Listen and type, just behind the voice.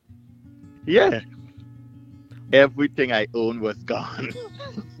Yeah, everything I owned was gone.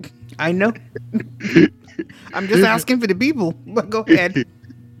 I know. I'm just asking for the people, but go ahead.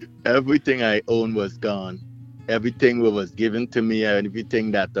 Everything I owned was gone. Everything was given to me, and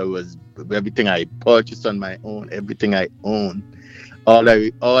everything I purchased on my own, everything I owned. All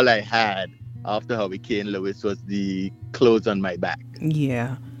I had after Hurricane Lewis was the clothes on my back.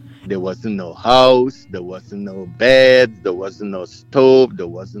 Yeah. There wasn't no house, there wasn't no bed, there wasn't no stove, there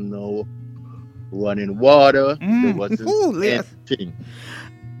wasn't no running water, there wasn't Ooh, yes. anything.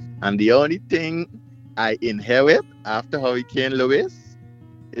 And the only thing I inherit after Hurricane Lewis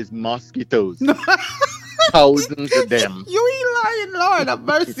is mosquitoes. Thousands of them. You ain't lying, Lord of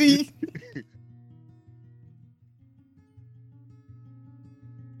mercy.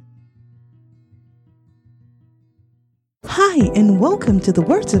 Hi, and welcome to the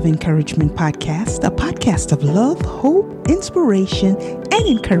Words of Encouragement podcast, a podcast of love, hope, inspiration, and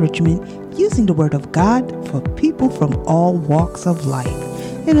encouragement using the Word of God for people from all walks of life.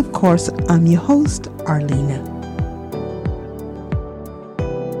 And of course, I'm your host, Arlena.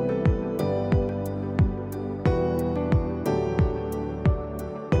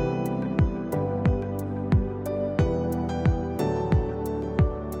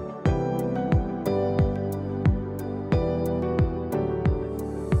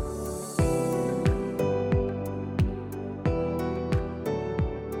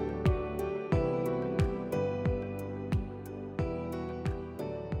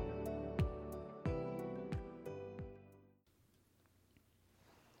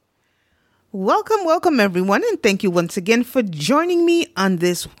 Welcome, everyone, and thank you once again for joining me on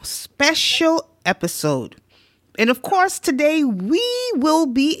this special episode. And of course, today we will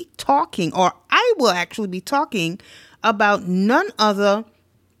be talking, or I will actually be talking about none other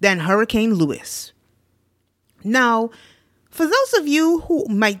than Hurricane Lewis. Now, for those of you who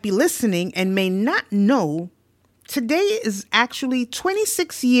might be listening and may not know, today is actually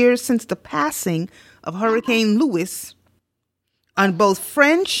 26 years since the passing of Hurricane Lewis on both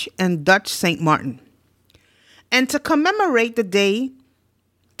French and Dutch St. Martin. And to commemorate the day,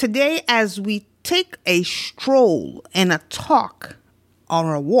 today as we take a stroll and a talk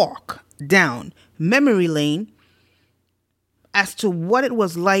or a walk down memory lane as to what it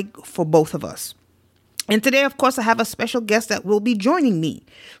was like for both of us. And today, of course, I have a special guest that will be joining me.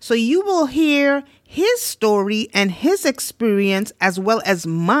 So you will hear his story and his experience as well as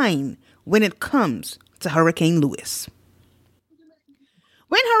mine when it comes to Hurricane Lewis.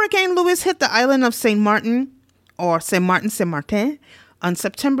 When Hurricane Lewis hit the island of St. Martin, or St. Martin, on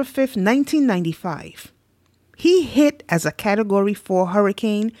September 5th, 1995, he hit as a Category 4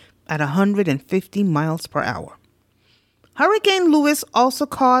 hurricane at 150 miles per hour. Hurricane Lewis also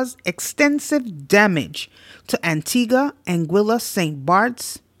caused extensive damage to Antigua, Anguilla, St.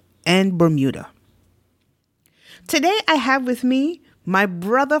 Bart's, and Bermuda. Today I have with me my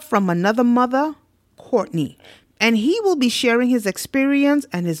brother from another mother, Courtney, and he will be sharing his experience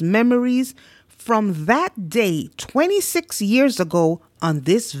and his memories from that day 26 years ago on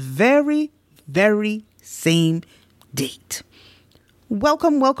this very, very same date.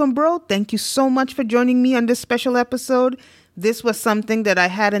 Welcome, bro. Thank you so much for joining me on this special episode. This was something that I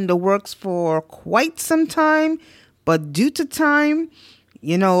had in the works for quite some time, but due to time,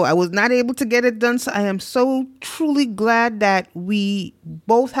 I was not able to get it done. So I am so truly glad that we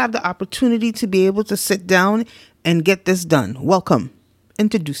both have the opportunity to be able to sit down and get this done. Welcome.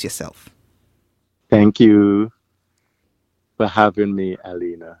 Introduce yourself. Thank you for having me,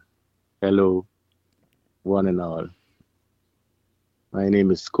 Alina. Hello, one and all. My name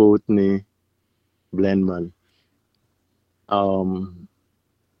is Courtney Blenman. A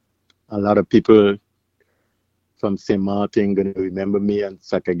lot of people from St. Martin gonna remember me on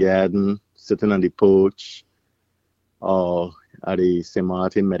Saka Garden, sitting on the porch, or at the St.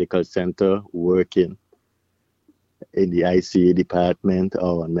 Martin Medical Center, working in the ICU department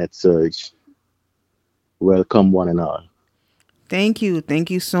or on MedSurg. Welcome, one and all. Thank you. Thank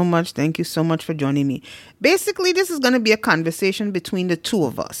you so much. Thank you so much for joining me. Basically, this is going to be a conversation between the two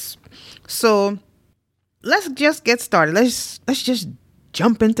of us. So let's just get started. Let's just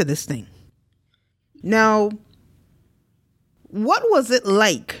jump into this thing. Now, what was it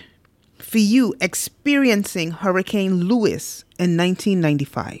like for you experiencing Hurricane Lewis in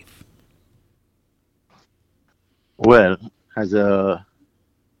 1995? Well, as a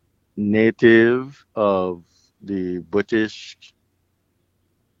native of the British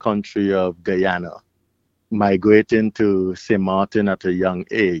country of Guyana, migrating to St. Martin at a young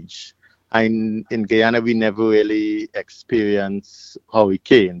age. And in Guyana, we never really experienced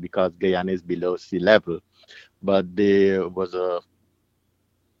hurricane because Guyana is below sea level. But there was a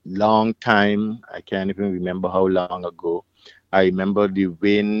long time. I can't even remember how long ago. I remember the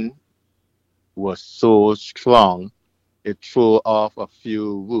wind was so strong it threw off a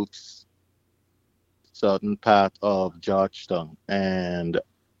few roofs, certain part of Georgetown, and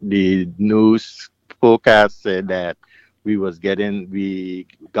the news forecast said that we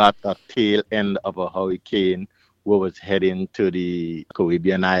got a tail end of a hurricane what was heading to the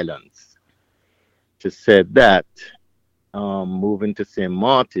Caribbean islands. To said that, moving to St.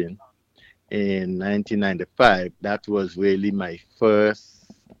 Martin in 1995, that was really my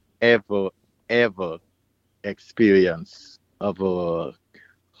first ever, ever experience of a,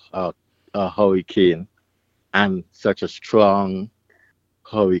 a hurricane, and such a strong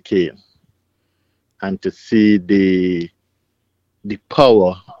hurricane. And to see the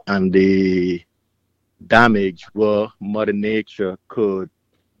power and the damage what Mother Nature could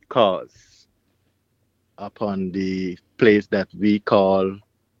cause upon the place that we call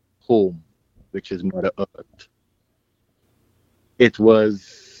home, which is Mother Earth. It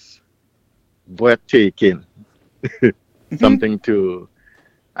was breathtaking. Mhm. Something to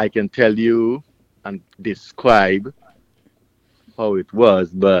I can tell you and describe how it was,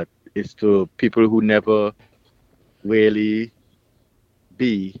 but it's to people who never really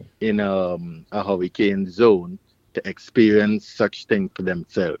be in a hurricane zone to experience such thing for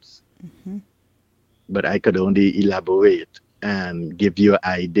themselves. Mhm. But I could only elaborate and give you an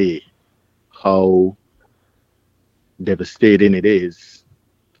idea how devastating it is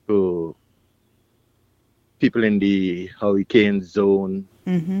for people in the hurricane zone,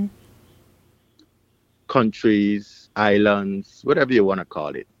 Mhm. countries, islands, whatever you want to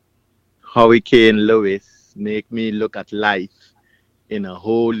call it. Hurricane Lewis make me look at life in a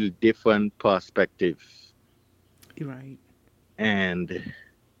whole different perspective. You're right. And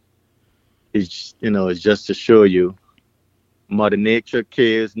it's just to show you Mother Nature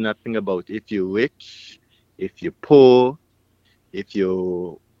cares nothing about if you're rich, if you're poor, if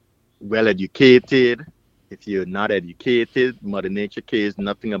you're well educated, if you're not educated. Mother Nature cares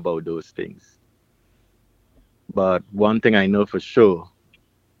nothing about those things. But one thing I know for sure,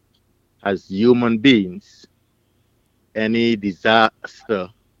 as human beings, any disaster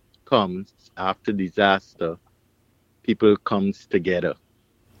comes after disaster, people comes together.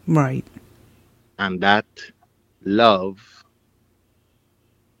 Right. And that love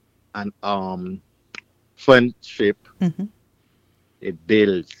and friendship, Mhm. it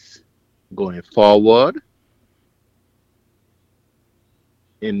builds going forward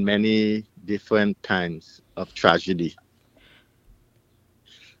in many different times of tragedy.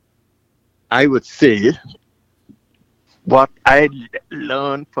 I would say what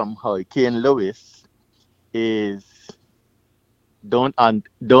learned from Hurricane Lewis is don't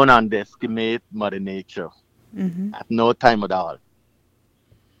underestimate Mother Nature Mhm. at no time at all,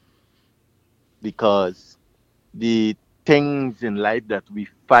 because the things in life that we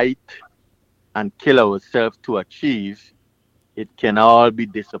fight and kill ourselves to achieve, it can all be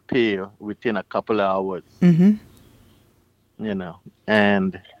disappear within a couple of hours, Mhm. you know.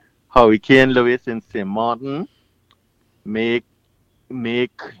 And Hurricane Lewis in St. Martin make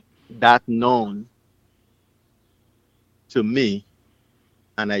make that known to me,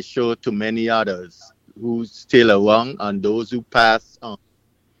 and I show to many others who still around and those who pass on.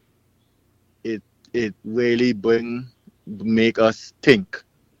 It it really make us think.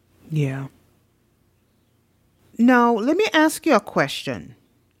 Yeah. Now, let me ask you a question.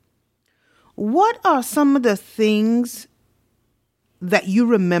 What are some of the things that you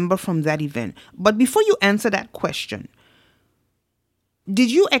remember from that event? But before you answer that question, did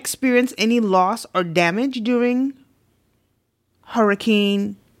you experience any loss or damage during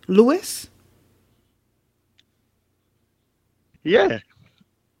Hurricane Lewis? Yeah,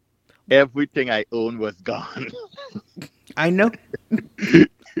 everything I own was gone. I know.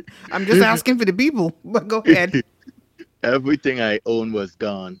 I'm just asking for the people, but go ahead. Everything I own was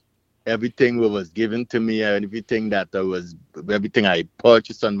gone. Everything that was given to me, and everything I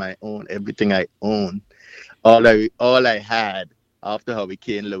purchased on my own, everything I own. All I had after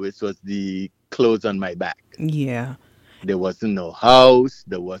Hurricane Lewis was the clothes on my back. Yeah. There wasn't no house,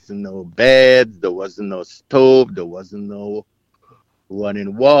 there wasn't no beds, there wasn't no stove, there wasn't no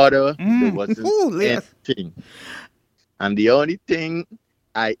running water, there wasn't Ooh, yes. anything. And the only thing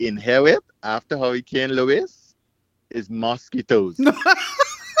I inherit after Hurricane Lewis is mosquitoes.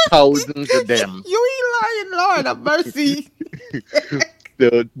 Thousands of them. You ain't lying, Lord have mercy.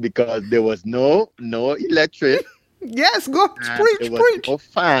 So, because there was no electric, Yes, go and there preach, was preach. no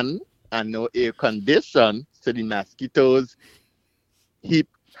fan and no air condition, so the mosquitoes heap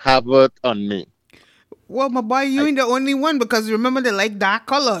havoc on me. Well, my boy, you ain't the only one because remember they like dark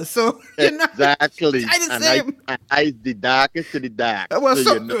colors, so you know. Exactly. I the And same. my eyes the darkest to the dark. Well, So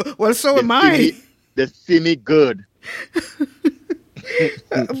so you know well, so they am see I. me they see me good.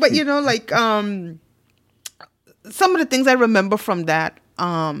 But you know, like some of the things I remember from that,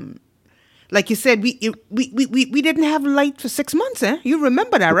 like you said, we didn't have light for 6 months, eh? You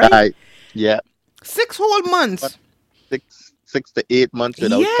remember that, right? Right. Yeah. 6 whole months. But 6 to 8 months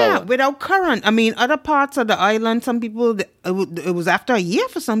without Yeah, power. without current. I mean, other parts of the island, some people, it was after a year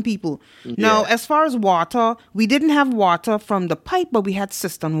for some people. Now, Yeah. as far as water, we didn't have water from the pipe, but we had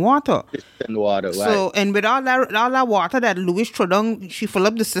cistern water. Distant water, right. So, and with all that water that Louis Trodon, she fill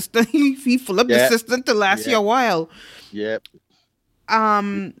up the cistern, he fill up the Yeah. cistern to last you Yeah. a while. Yeah.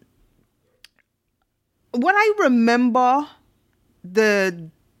 Um, what I remember,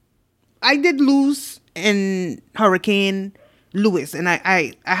 I did lose in Hurricane Lewis, and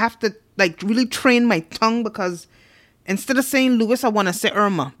I have to like really train my tongue because instead of saying Lewis, I want to say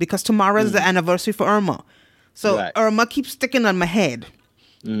Irma because tomorrow is the anniversary for Irma. So Right. Irma keeps sticking on my head.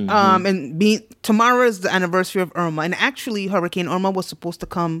 And tomorrow is the anniversary of Irma, and actually Hurricane Irma was supposed to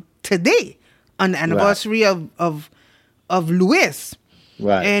come today on the anniversary of Lewis.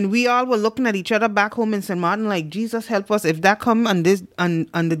 Right. And we all were looking at each other back home in St. Martin like, Jesus help us. If that come on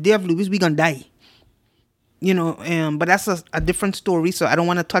the day of Lewis, we gonna die. You know, but that's a different story. So I don't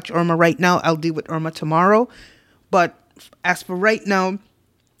want to touch Irma right now. I'll deal with Irma tomorrow. But as for right now,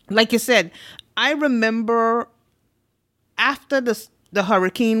 like you said, I remember after the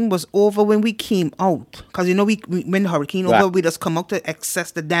hurricane was over when we came out, because you know we when the hurricane over, we just come out to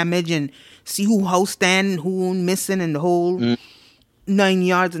assess the damage and see who house stand, who missing, and the whole 9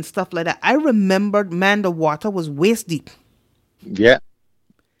 yards and stuff like that. I remembered, man, the water was waist deep. Yeah.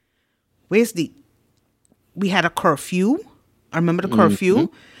 Waist deep. We had a curfew. I remember the curfew.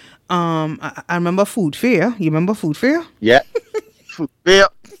 I remember food fair. You remember food fair? Yeah. Yeah.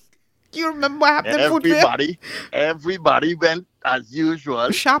 You remember what happened at food fair? Everybody went as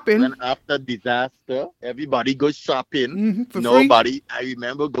usual. Shopping. When after disaster, everybody goes shopping. For Nobody. free. I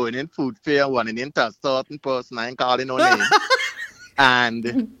remember going in food fair, running into a certain person. I ain't calling no name.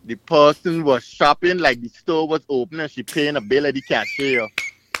 And the person was shopping like the store was open and she paying a bill at the cashier.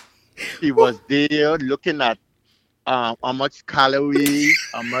 She was there looking at how much calories,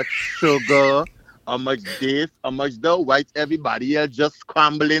 how much sugar, how much this, how much that. White everybody else just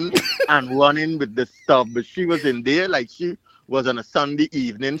scrambling and running with the stuff. But she was in there like she was on a Sunday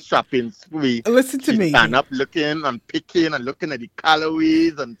evening shopping spree. Listen to me. Stand up looking and picking and looking at the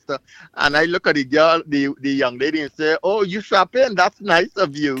calories and stuff. And I look at the girl, the young lady, and say, "Oh, you shopping? That's nice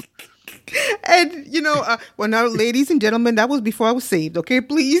of you." And you know, well, now, ladies and gentlemen, that was before I was saved. Okay,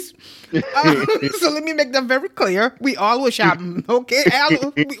 please. So let me make that very clear. We all were shopping. Okay,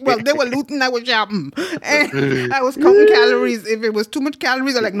 well, they were looting. I was shopping, and I was counting calories. If it was too much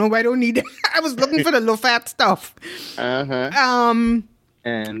calories, I'm like, no, I don't need it. I was looking for the low fat stuff. And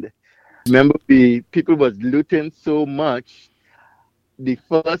remember, people was looting so much. The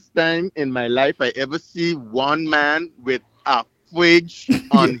first time in my life I ever see one man with a fridge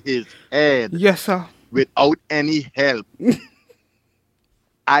on his head. Yes, sir. Without any help.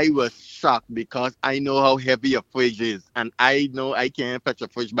 I was shocked because I know how heavy a fridge is. And I know I can't fetch a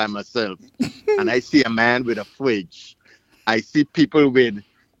fridge by myself. And I see a man with a fridge. I see people with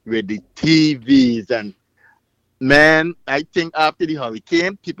the TVs. And man, I think after the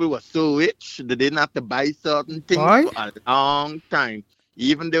hurricane, people were so rich they didn't have to buy certain things for a long time.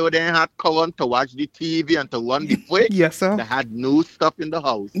 Even though they had current to watch the TV and to run the fridge, yes, sir. They had new stuff in the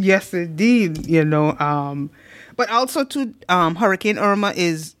house. Yes, indeed. You know, but also too, Hurricane Irma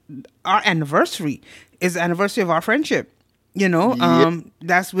is our anniversary. Is the anniversary of our friendship. You know,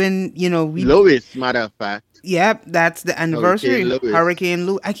 that's when Louis, matter of fact. Yep, that's the anniversary. Hurricane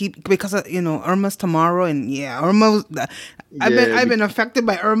Louis. I keep because Irma's tomorrow, and Irma. I've been affected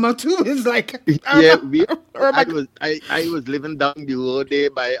by Irma too. It's like Irma. I was living down the road there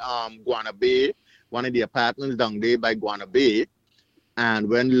by Guana Bay, one of the apartments down there by Guana Bay, and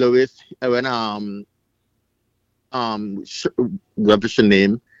when what's her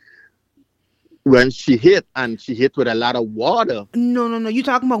name? When she hit with a lot of water. No. You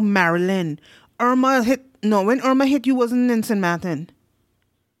talking about Marilyn? Irma hit. No, when Irma hit, you wasn't in St. Martin.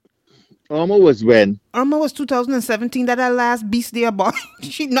 Irma was when? Irma was 2017. That last beast there, boy.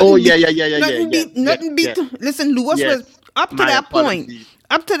 Nothing beat. Listen, Lewis was up to that point.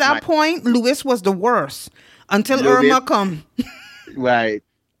 Up to that point, Lewis was the worst until Irma come. Right.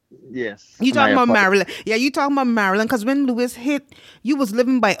 Yes. You talking about Marilyn? Yeah, you talking about Marilyn because when Lewis hit, you was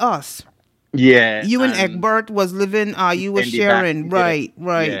living by us. Yeah. You and Egbert was living. You were sharing. Right.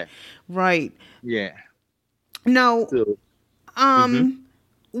 Yeah. Now, So, hmm um,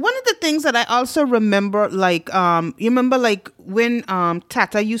 one of the things that I also remember, like, you remember, like, when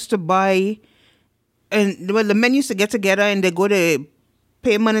Tata used to buy, and well, the men used to get together and they go to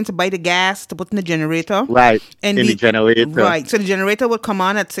pay money to buy the gas to put in the generator, right, and in the we generator, right, so the generator would come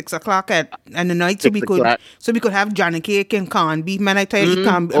on at 6 o'clock at and the night, 6 o'clock. so we could have Johnny cake and corned beef. Man, I tell you, eat Mm.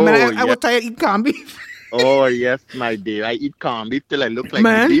 corned beef. Man, Oh I was yes, tired eat corned beef, oh yes, my dear. I eat corned beef till I look like the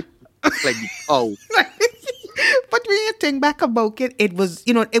man. beef, like the cow. But when you think back about it, it was,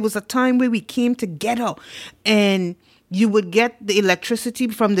 it was a time where we came together and you would get the electricity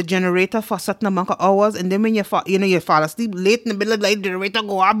from the generator for a certain amount of hours. And then when you fall asleep late in the middle of the night, the generator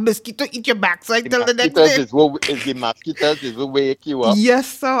go off, mosquito eat your backside till the next day. The mosquitoes is what wake you up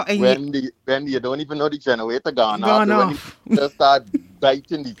Yes, sir. And when you don't even know the generator gone off. gone And when you off. just start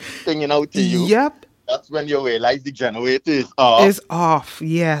biting the stinging out to you, Yep. that's when you realize the generator is off. Is off,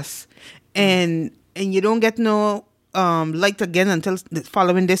 yes. And you don't get no light again until the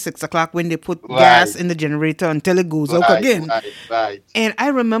following day, 6 o'clock, when they put gas Right, in the generator until it goes out right, again. right, right. And I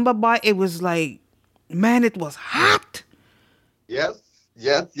remember, boy, it was like, man, it was hot. Yes,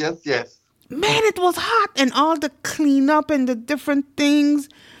 yes, yes, yes. Man, it was hot, and all the cleanup and the different things,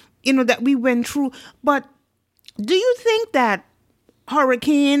 that we went through. But do you think that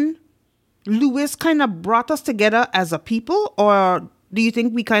Hurricane Lewis kind of brought us together as a people, or do you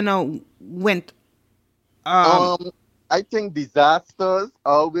think we kind of went? Um, I think disasters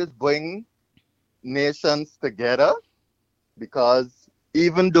always bring nations together because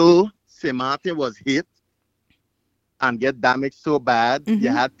even though St. Martin was hit and get damaged so bad, you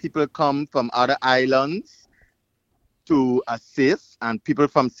Mm-hmm. had people come from other islands to assist, and people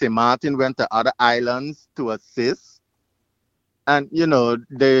from St. Martin went to other islands to assist. And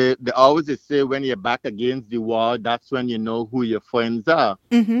they always say when you're back against the wall, that's when you know who your friends are.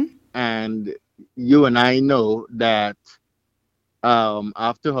 Mm-hmm. And you and I know that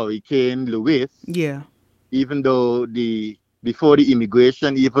after Hurricane Louis, Yeah. even though before the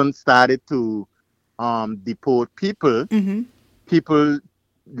immigration even started to deport people, Mm-hmm. people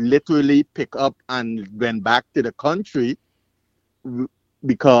literally pick up and went back to the country w-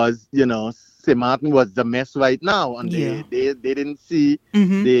 because St. Martin was the mess right now, and Yeah. they didn't see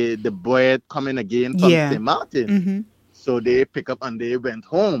Mm-hmm. the bread coming again from Yeah. St. Martin, Mm-hmm. so they pick up and they went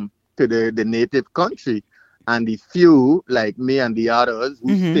home to the native country. And the few like me and the others who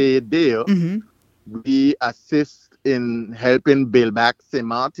Mm-hmm. stayed there, Mm-hmm. we assist in helping build back St.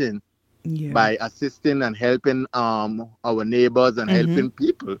 Martin Yeah. by assisting and helping our neighbors and Mm-hmm. helping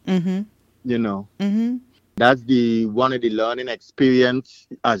people. Mm-hmm. You know, Mm-hmm. that's the one of the learning experience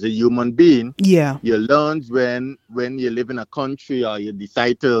as a human being. Yeah. You learn when you live in a country or you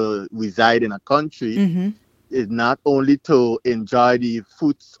decide to reside in a country, Mm-hmm. is not only to enjoy the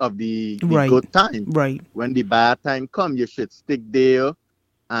fruits of the Right. good time. Right. When the bad time come, you should stick there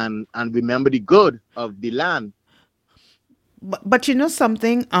and remember the good of the land. But you know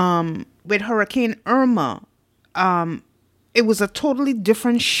something? With Hurricane Irma, it was a totally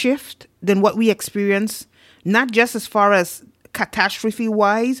different shift than what we experienced, not just as far as catastrophe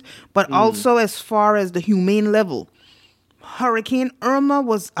wise, but also as far as the humane level. Hurricane Irma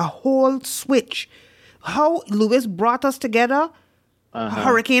was a whole switch. How Lewis brought us together, Uh-huh.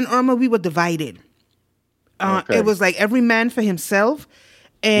 Hurricane Irma, we were divided. Okay. It was like every man for himself.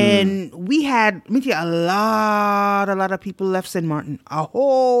 And we had, let me tell you, a lot of people left St. Martin. A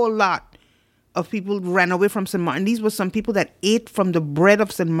whole lot of people ran away from St. Martin. These were some people that ate from the bread of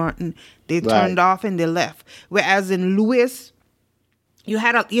St. Martin. They turned Right. off and they left. Whereas in Lewis, you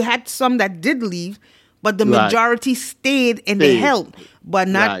had some that did leave, but the Right. majority stayed and they Stayed. helped. But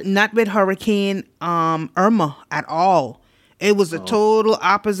Right. not with Hurricane Irma at all. It was a total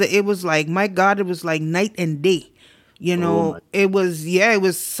opposite. It was like, my God, it was like night and day. my- It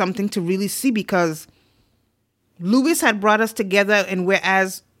was something to really see because Lewis had brought us together, and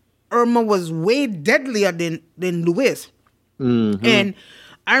whereas Irma was way deadlier than Lewis. Mhm. And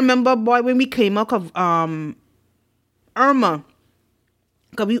I remember, boy, when we came out of Irma,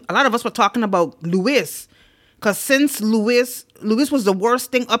 because a lot of us were talking about Lewis. Because since Lewis was the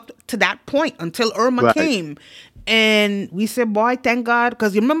worst thing up to that point until Irma Right. came. And we said, boy, thank God.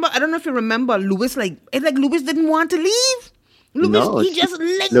 Because you remember, I don't know if you remember, Lewis, it's like Lewis didn't want to leave. Lewis, No, he just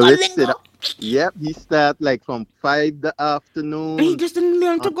Louis linger. Yep, he start like from 5 the afternoon And he just didn't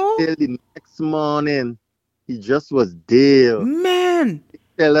learn to go. until the next morning. He just was there. Man.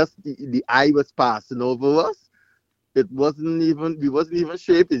 Tell us the eye was passing over us. We wasn't even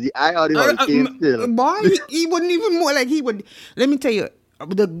sure if it's the eye or the hurricane still. Boy, he wouldn't even more like he would. Let me tell you,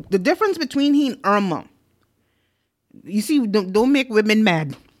 the difference between he and Irma. You see, don't make women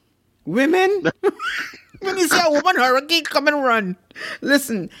mad. Women, When you see a woman hurricane, come and run.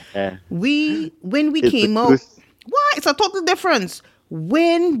 Listen, Yeah. when we It's came the out, truth. why? It's a total difference.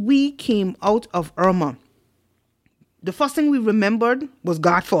 When we came out of Irma, the first thing we remembered was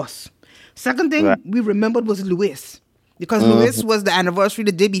God Force. Second thing Right. we remembered was Louis. Because Louis was the anniversary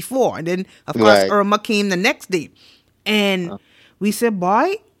the day before. And then, of course, Right. Irma came the next day. And we said,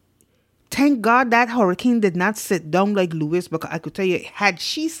 boy, thank God that hurricane did not sit down like Louis. Because I could tell you, had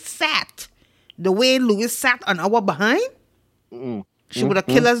she sat the way Louis sat on our behind, she would have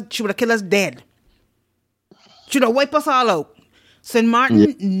killed us. She would have killed us dead. She would have wiped us all out. St.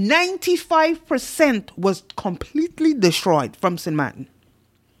 Martin, 95% was completely destroyed from St. Martin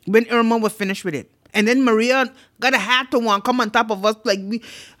when Irma was finished with it. And then Maria got a hat to one come on top of us like we.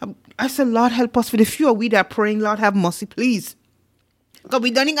 I said, Lord help us for the few of we that praying. Lord have mercy, please. Because we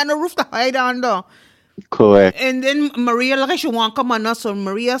don't even got no roof to hide under. Correct. And then Maria, like she want come on us, so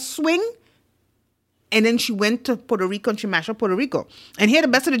Maria swing. And then she went to Puerto Rico and she mashed up Puerto Rico. And here the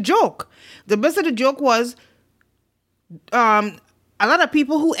best of the joke. The best of the joke was a lot of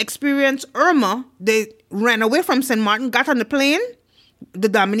people who experienced Irma, they ran away from St. Martin, got on the plane. The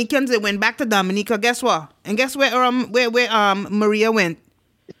Dominicans, they went back to Dominica. Guess what? And guess where Maria went?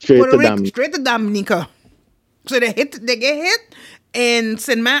 Straight to them. Straight to Dominica. So they get hit in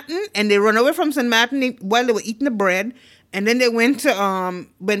St. Martin, and they run away from St. Martin while they were eating the bread. And then they went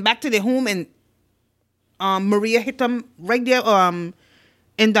back to their home, and Maria hit them right there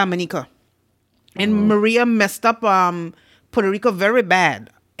in Dominica. And Maria messed up Puerto Rico very bad.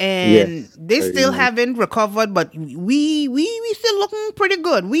 And Yes, they very still nice. haven't recovered, but we still looking pretty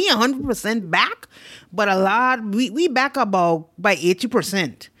good. We 100% back, but we back about by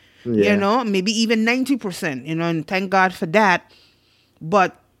 80%. Yeah. You know, maybe even 90%, you know, and thank God for that.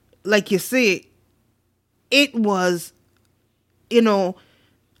 But like you say, it was, you know,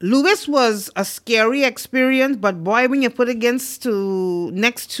 Louis was a scary experience, but boy, when you put next to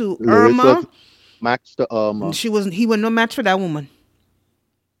Louis Irma, was matched to Irma. he was no match for that woman.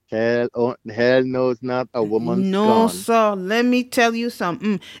 Hell knows not a woman's No, gone. sir. Let me tell you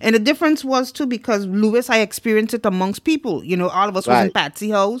something. And the difference was too because Louis, I experienced it amongst people. You know, all of us was in Right. Patsy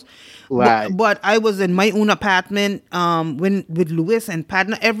house, Right. but I was in my own apartment. When with Louis and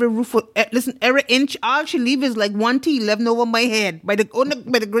partner, every roof, listen, every inch, all she leave is like 1 T left over my head by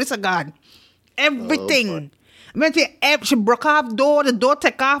the grace of God. Everything. I mean, she broke off the door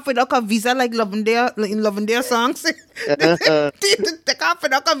take off without a visa like Lavender songs. Take off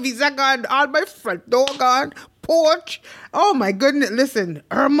without a visa gone, all my front door gone, porch. Oh my goodness, listen,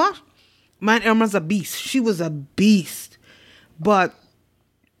 Irma's a beast. She was a beast. But,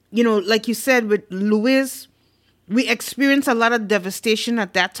 you know, like you said with Louis, we experienced a lot of devastation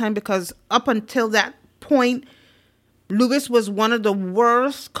at that time because up until that point, Louis was one of the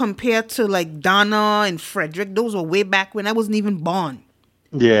worst compared to like Donna and Frederick. Those were way back when I wasn't even born.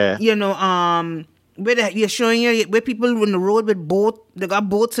 Yeah. You know, you're showing you where people on the road with they got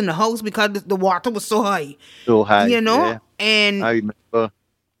boats in the house because the water was so high. So high. You know, Yeah. and I remember.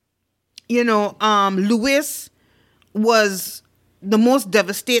 you know, Louis was the most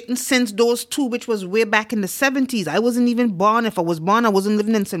devastating since those two, which was way back in the 70s. I wasn't even born. If I was born, I wasn't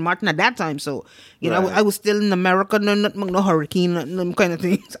living in St. Martin at that time. So, you know, Right. I was still in America, no hurricane, no kind of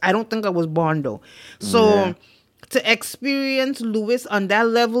things. I don't think I was born though. So Yeah. to experience Louis on that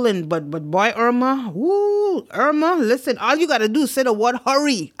level, but boy, Irma, listen, all you got to do is say the word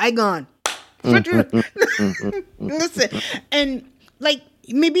hurry. I gone. Listen, and like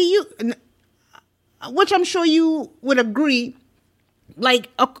maybe you, which I'm sure you would agree, like,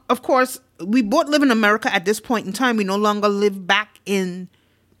 of course, we both live in America at this point in time. We no longer live back in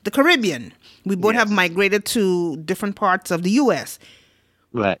the Caribbean. We both have migrated to different parts of the U.S.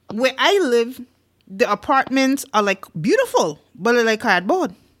 Right. Where I live, the apartments are like beautiful, but they're like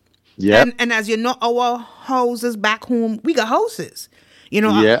cardboard. Yeah. And as you know, our houses back home, we got houses. You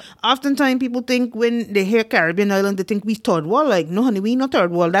know, Yeah. oftentimes people think when they hear Caribbean island, they think we third world. Like, no, honey, we not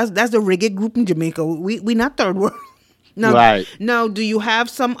third world. That's the reggae group in Jamaica. We not third world. Now, Right. now, do you have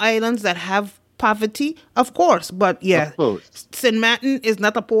some islands that have poverty? Of course, but yeah, Of course. St. Martin is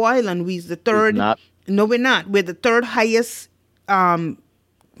not a poor island. We're the third. not. No, we're not. We're the third highest,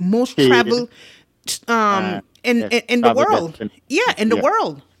 most Paid. traveled in Yes, the travel world. destination. Yeah, in the Yeah.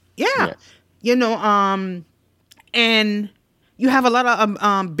 world. Yeah, Yes. you know, and you have a lot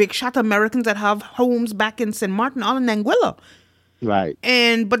of big shot Americans that have homes back in St. Martin, all in Anguilla. Right.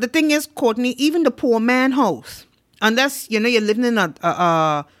 But the thing is, Courtney, even the poor man house, unless you know you're living in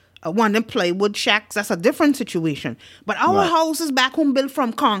a one of them plywood shacks, that's a different situation. But our Right. houses back home built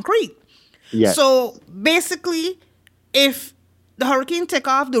from concrete. Yes. So basically, if the hurricane take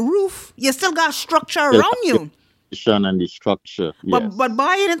off the roof, you still got structure Still around have the you. foundation and the structure. But Yes.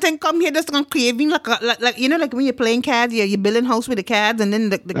 boy, anything come here that's gonna cave in like you know, like when you're playing cards, you're building house with the cards, and then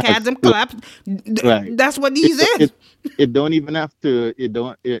the cards them Right. collapse. Right. That's what It, these do- is. it don't even have to.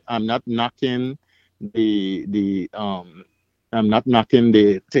 I'm not knocking the. I'm not knocking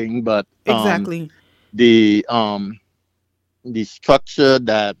the thing, but Exactly. the the structure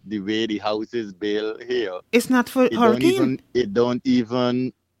that the way the house is built here, It's not for hurricane. it don't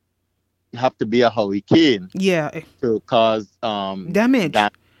even have to be a hurricane Yeah, to cause damage.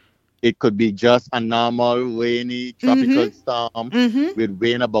 that. It could be just a normal rainy tropical Mm-hmm. storm Mm-hmm. with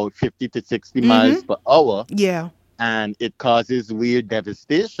wind about 50 to 60 miles Mm-hmm. per hour, Yeah. and it causes real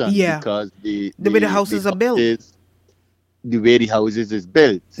devastation Yeah. because The way the houses are built. the way the houses is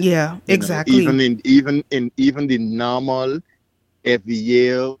built. Yeah, You know, exactly. even the normal every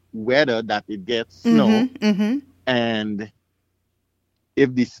year weather that it gets snow, Mm-hmm. Mm-hmm. and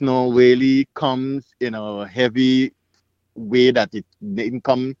if the snow really comes in a heavy way that it didn't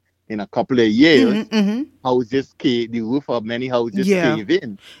come in a couple of years, Mm-hmm. Mm-hmm. the roof of many houses Yeah. cave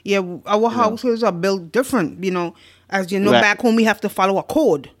in. Yeah, our You know, houses are built different. You know, as you know, right, back home we have to follow a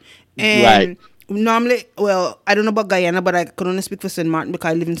code, right, and normally, well, I don't know about Guyana, but I could only speak for Saint Martin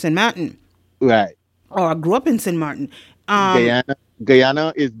because I live in Saint Martin, right. or I grew up in Saint Martin. Um,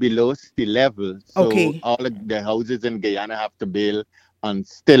 Guyana is below sea level, so okay, all of the houses in Guyana have to build on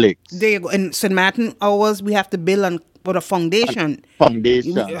stilts, there you go. In Saint Martin, ours we have to build on for the foundation.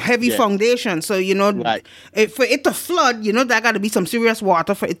 foundation. Heavy Yes, foundation. So, you know, right. for it to flood, you know, there got to be some serious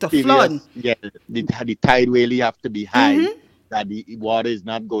water for it to flood. Serious, yeah. The tide really have to be high, Mm-hmm. that the water is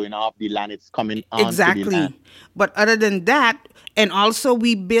not going off the land; it's coming onto the land. Exactly. But other than that, and also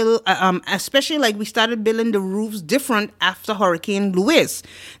we build, especially like we started building the roofs different after Hurricane Louis.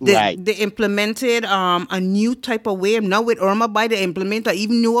 They, Right, they implemented a new type of way. Now with Irma, by they implement an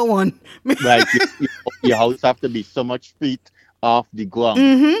even newer one. right. Your house have to be so much feet off the ground,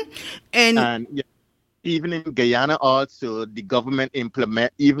 And and yeah, even in Guyana also the government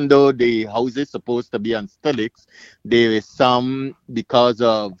implement, even though the houses supposed to be on stilts, there is some, because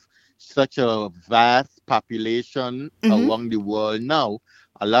of such a vast population around the world now,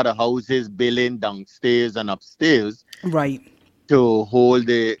 a lot of houses building downstairs and upstairs right. to hold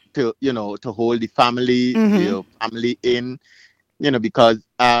to hold the family, their family in, because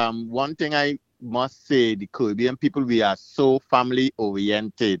one thing I must say, the Caribbean people, we are so family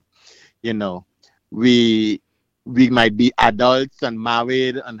oriented. you know we might be adults and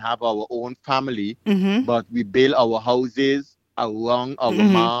married and have our own family, but we build our houses around our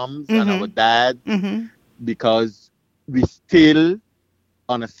moms and our dads, because we still,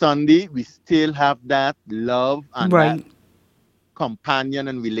 on a Sunday, we still have that love and that Right. companion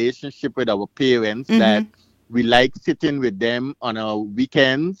and relationship with our parents, that we like sitting with them on our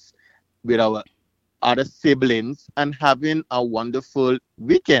weekends with our other siblings and having a wonderful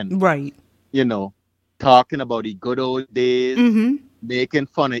weekend, Right. you know, talking about the good old days, making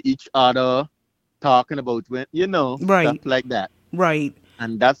fun of each other, talking about stuff Right. like that. Right.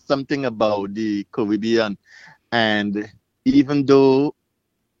 And that's something about the Caribbean. And even though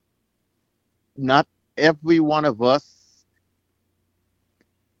not every one of us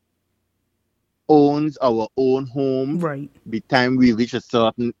owns our own home Right. by the time we reach a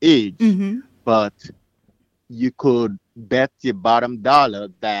certain age, but you could bet your bottom dollar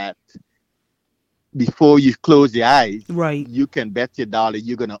that before you close your eyes, Right. you can bet your dollar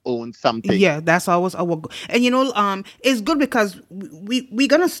you're gonna own something. Yeah, that's always our goal. And you know, it's good because we're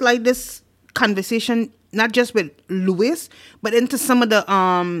gonna slide this conversation not just with Louis, but into some of the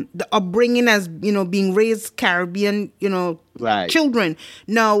upbringing as you know being raised Caribbean, you know, Right. children.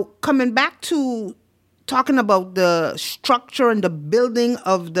 Now coming back to talking about the structure and the building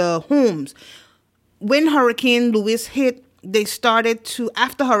of the homes. When Hurricane Louis hit, they started to,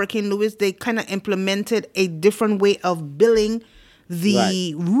 after Hurricane Louis, they kind of implemented a different way of building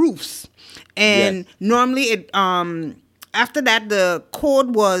the roofs. And Yes. normally after that the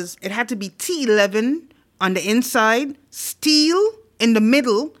code was it had to be T11 on the inside, steel in the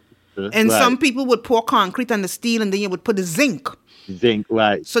middle, and Right. some people would pour concrete on the steel and then you would put the zinc. Zinc,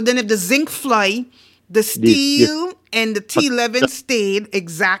 right. So then if the zinc fly, the steel and the T11 stayed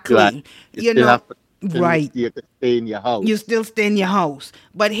exactly. Right. You still know, have right. you can stay in your house. You still stay in your house.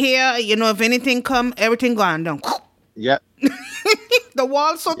 But here, you know, if anything come, everything gone down. Yeah. The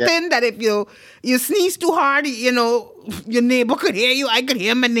wall's so Yeah. thin that if you sneeze too hard, you know, your neighbor could hear you. I could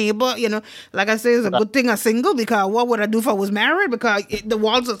hear my neighbor, you know. Like I say, it's a good thing I'm single because what would I do if I was married? Because the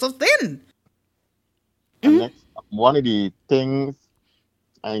walls are so thin. And that's one of the things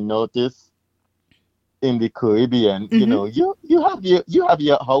I noticed in the Caribbean, you Mm-hmm. know, you have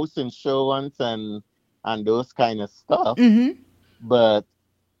your house insurance and those kind of stuff. Mm-hmm. But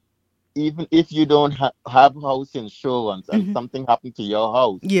even if you don't have house insurance and Mm-hmm. something happened to your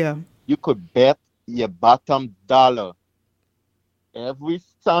house, Yeah. you could bet your bottom dollar every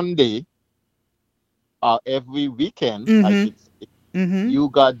Sunday or every weekend, I Mm-hmm. should say. Mm-hmm. You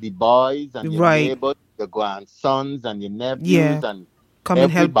got the boys and your Right. neighbors, your grandsons and your Yeah. nephews and Come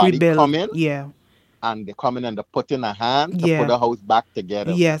and help everybody rebuild. coming, Yeah. and they come in and they put in a hand to put Yeah. the house back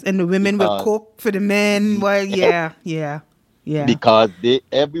together. Yes. And the women will Because cook for the men. Well, yes, yeah. Yeah. Yeah. because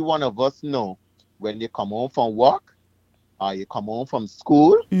every one of us know when you come home from work or you come home from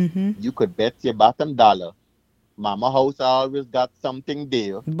school, Mm-hmm. you could bet your bottom dollar. Mama house always got something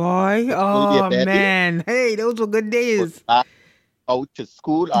there Boy. to fill your Oh belly, man. Hey, those were good going days. back out to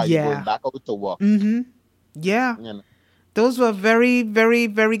school or you going Yeah. back out to work. Mm-hmm. Yeah. You know. Those were very, very,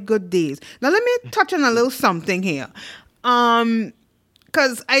 very good days. Now let me touch on a little something here.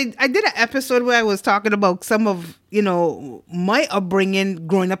 Because I did an episode where I was talking about some of, my upbringing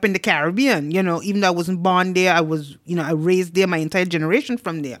growing up in the Caribbean. Even though I wasn't born there, I was, I raised there, my entire generation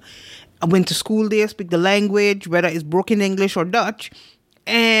from there. I went to school there, speak the language, whether it's broken English or Dutch.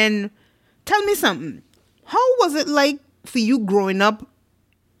 And tell me something. How was it like for you growing up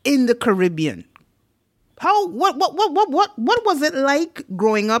in the Caribbean? What was it like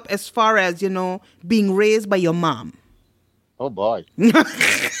growing up as far as, being raised by your mom? Oh boy.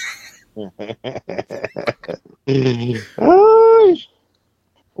 Ay.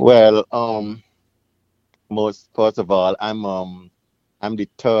 Well, most first of all, I'm the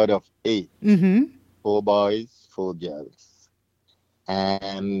third of eight, Mm-hmm. four boys, four girls,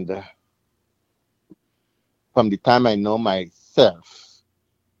 and from the time I know myself,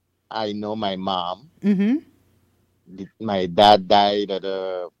 I know my mom. Mm-hmm. My dad died at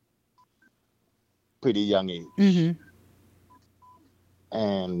a pretty young age, Mm-hmm.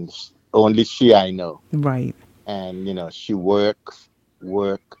 and only she I know. Right. And she works,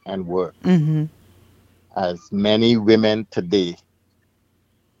 work, and work, Mm-hmm. as many women today.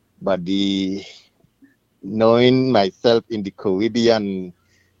 But the knowing myself in the Caribbean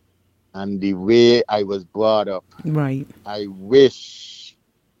and the way I was brought up, Right. I wish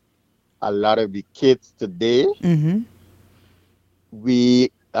a lot of the kids today, Mm-hmm.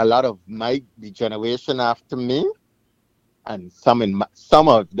 a lot of the generation after me, and some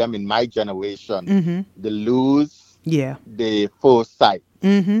of them in my generation, Mm-hmm. they lose Yeah. the foresight.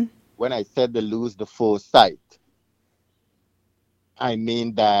 Mm-hmm. When I said they lose the foresight, I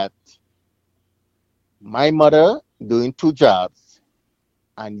mean that my mother doing two jobs,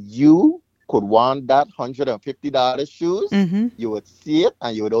 and you could want that $150 shoes, Mm-hmm. you would see it,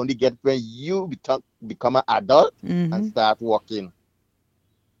 and you would only get when you become an adult and Mm-hmm. start walking.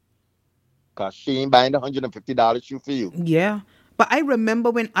 Because she ain't buying the $150 shoe for you. Yeah. But I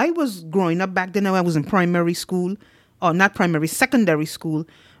remember when I was growing up back then, I was in primary school, or not primary, secondary school.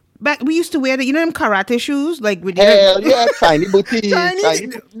 Back we used to wear them karate shoes, like with Hell yeah, tiny boutique. tiny.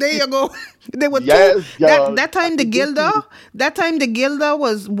 There you go. They were Yes, two. girl. That time the Tiny gilda. boutique. That time the gilda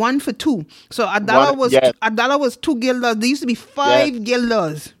was 1 for 2. So Yes, a dollar was 2 gildas. There used to be 5 yes.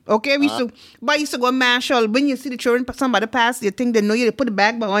 gildas. Okay, but I used to go Marshall. When you see the children, somebody pass, you think they know you. They put the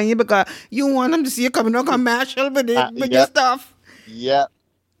bag behind you because you want them to see you coming out on Marshall with your Yeah, stuff. yeah.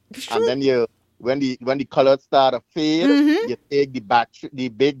 It's And true. then when the colors start to fade, Mm-hmm. you take the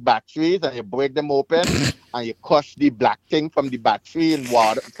big batteries and you break them open and you crush the black thing from the battery in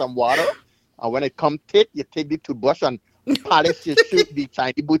some water. And when it come thick, you take the toothbrush and polish your shoe, the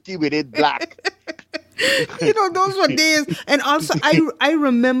tiny booty with it black. Those were days. And also, I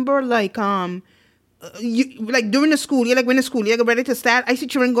remember like during the school year, like when the school year got ready to start, I see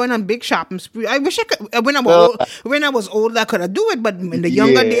children going on big shopping spree. I wish I could So, when I was old I could have do it, but in the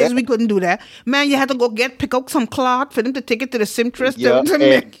younger yeah, days we couldn't do that. Man, you had to go pick out some cloth for them to take it to the seamstress yeah, to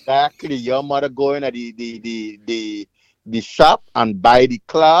make. exactly. Your mother going at the shop and buy the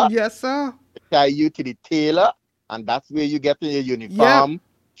cloth, Yes, sir. tie you to the tailor, and that's where you get your Yep. uniform,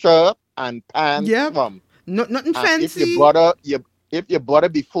 shirt, and pants Yep. from. No, nothing And fancy. if your brother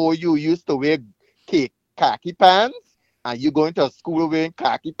before you used to wear khaki pants, and you going to a school wearing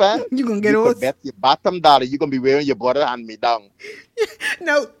khaki pants, You gonna get you could those. bet your bottom dollar you're gonna be wearing your brother hand me down.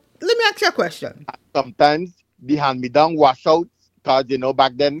 Now, let me ask you a question. Sometimes the hand me down wash out because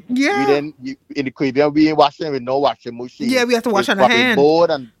back then Yeah. in the Caribbean we ain't washing with no washing machine. Yeah, we have to wash It's on the from a hand. board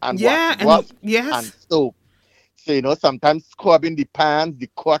and Yeah, wash yes. and soap. So sometimes scrubbing the pants, the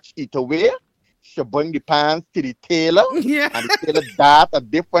crotch eat away. she bring the pants to the tailor, Yeah. and the tailor dart a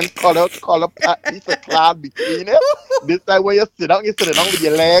different piece of cloth between it. This time when you sit down with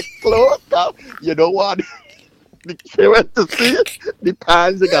your legs closed, 'cause you don't want the children to see the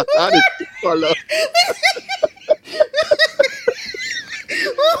pants you got on is two color.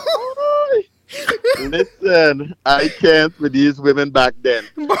 Listen, I can't with these women back then.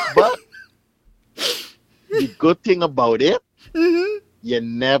 But the good thing about it, you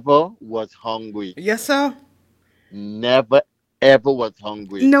never was hungry. Yes, sir. Never ever was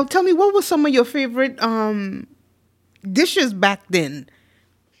hungry. Now tell me, what were some of your favorite dishes back then?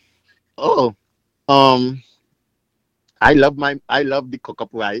 Oh, I love the cook up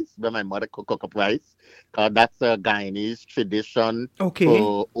rice when my mother cook up rice. Cause that's a Guyanese tradition Okay.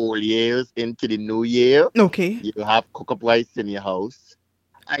 for old years into the new year. Okay. You have cook up rice in your house.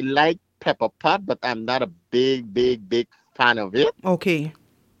 I like pepper pot, but I'm not a big fan of it. Okay.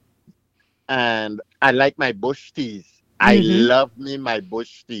 And I like my bush teas. I Mm-hmm. love me my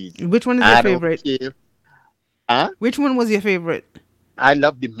bush teas. Which one is your I don't favorite? care. Huh? Which one was your favorite? I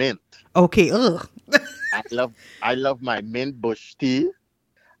love the mint. Okay. Ugh. I love I love my mint bush tea.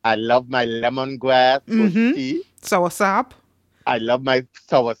 I love my lemongrass bush Mm-hmm. tea. Sour sop. I love my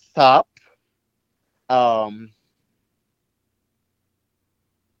sour sop. Um,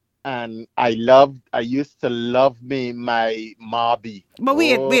 and I used to love me my Marby. But Oh,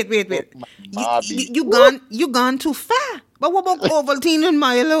 wait. my You, you, Marby. you Woo! gone you gone too far. But what about Ovaltine and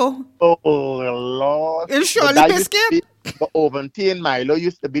Milo Oh Lord. and But Shirley that used to biscuit? be but Ovaltine and Milo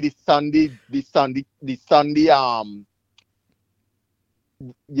used to be the Sunday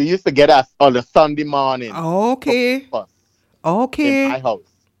you used to get us on the Sunday morning for Okay. breakfast in my Okay. house.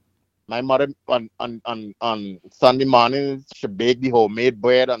 My mother on Sunday mornings she baked the homemade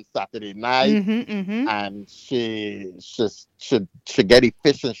bread on Saturday night, Mm-hmm. Mm-hmm. and she get the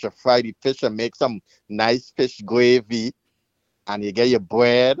fish and she fry the fish and make some nice fish gravy, and you get your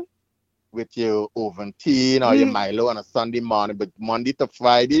bread with your Ovaltine or your Mm. Milo on a Sunday morning. But Monday to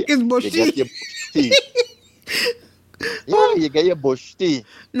Friday It's you get bushy. your bush tea. Yeah, you get your bush tea.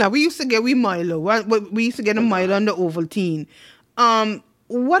 Now we used to get Milo. We used to get a Milo and the Ovaltine.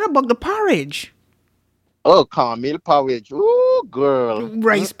 What about the porridge? Oh, caramel porridge. Ooh, girl.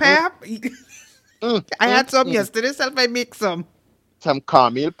 Rice pap. I had some Mm. yesterday. Self, I make some. Some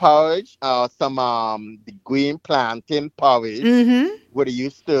caramel porridge, some the green plantain porridge. Mm-hmm. Where they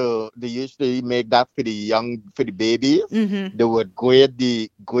used to make that for the babies. Mm-hmm. They would grate the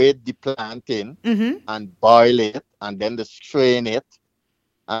plantain Mm-hmm. and boil it, and then they strain it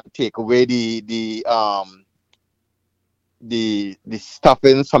and take away the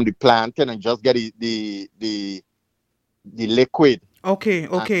stuffings from the plantain and just get the liquid. Okay.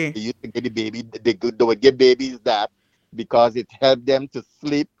 And Okay. they used to get the baby. They would give babies that because it helped them to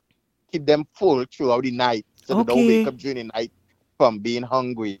sleep, keep them full throughout the night, so they don't wake Okay. up during the night from being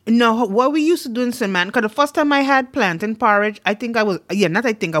hungry. No, what we used to do in St. Man, because the first time I had plantain porridge, I think I was, yeah, not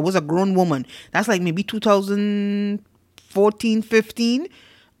I think, I was a grown woman. That's like maybe 2014, 15.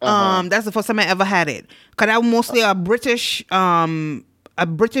 Uh-huh. That's the first time I ever had it. Because I'm mostly a British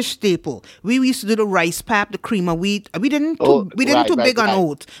staple. We used to do the rice pap, the cream of wheat. Oh, We didn't too big on right.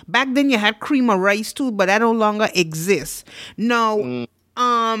 oats. Back then you had cream of rice too, but that no longer exists. Now,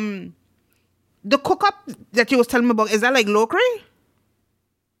 Mm, the cook up that you was telling me about, is that like locry?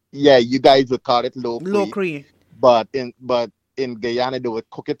 yeah, you guys would call it locally, Locry. but in Guyana they would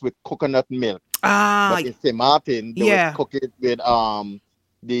cook it with coconut milk. Ah, But in Saint Martin they would yeah. cook it with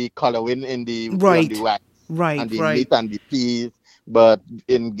the coloring in the on the Right. rice Right, and the right. meat and the peas. But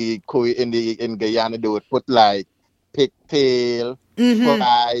in Guyana they would put like pigtail, Mm-hmm.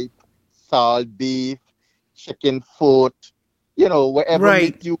 tripe, salt beef, chicken foot, whatever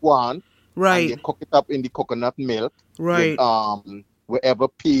Right, meat you want, and you right, cook it up in the coconut milk with right. whatever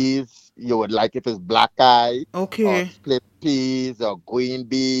peas you would like, if it's black eye or Okay. split peas or green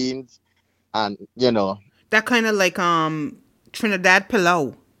beans, and That kind of like Trinidad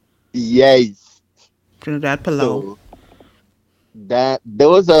pilau. yes. Trinidad pilau. So that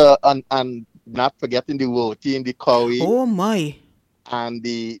those are, and not forgetting the roti and the curry Oh my. and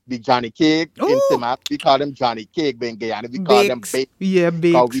the Johnny cake. In Oh, Semat we call them Johnny cake, but in Guyana we call them bakes. baked. Yeah,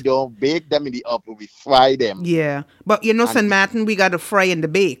 Because we bakes. don't bake them in the oven, we fry them. Yeah. But And St. Martin, we got to fry and the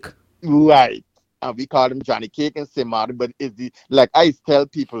bake. right. And we call them Johnny cake and Semat, but it's like I tell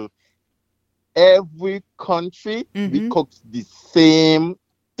people, every country we Mm-hmm. cook the same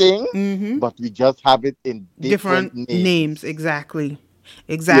thing, Mm-hmm. but we just have it in different Different names. names, exactly.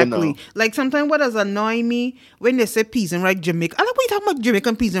 Exactly. Like sometimes what does annoy me when they say peas and rice Jamaica. I like what you talking about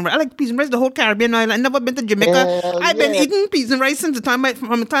Jamaican peas and rice. I like peas and rice the whole Caribbean island. I've never been to Jamaica. Hell I've been yeah. eating peas and rice since from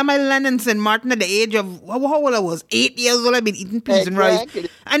the time I landed in St. Martin at the age of how old I was, 8 years old. I've been eating peas and rice. Exactly.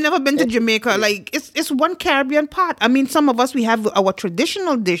 I never been to Jamaica. Like it's one Caribbean part. I mean, some of us we have our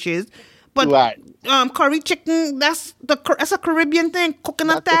traditional dishes, but Right. curry chicken that's a Caribbean thing.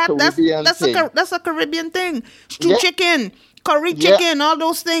 Coconut That's a that Caribbean thing. that's a Caribbean thing. Stew Yeah. chicken, curry Yeah. chicken, all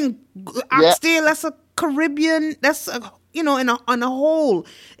those things. Yeah. Oxtail, that's a Caribbean. That's a, on a whole,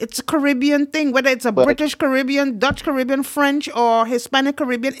 it's a Caribbean thing. Whether it's a But British Caribbean, Dutch Caribbean, French, or Hispanic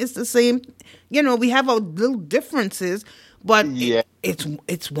Caribbean, it's the same. We have our little differences, but yeah.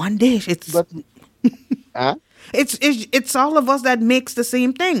 it's one dish. But huh? It's all of us that makes the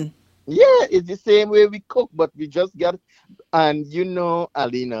same thing. Yeah, it's the same way we cook, but we just got and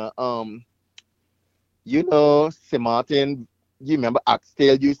Alina, St. Martin, you remember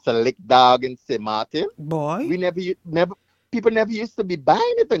oxtail used to lick dog in St. Martin? Boy, We never people never used to be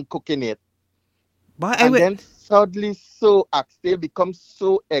buying it and cooking it. boy, And then suddenly oxtail becomes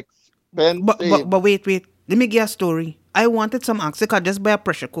so expensive. but wait. Let me give you a story. I wanted some oxtail. I just buy a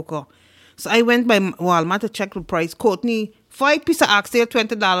pressure cooker. So I went by Walmart to check the price. Quote me 5 pieces of oxtail,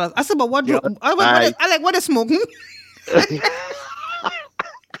 $20. I said, but what? Just What is smoking?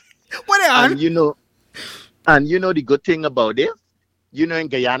 What are and the good thing about this, in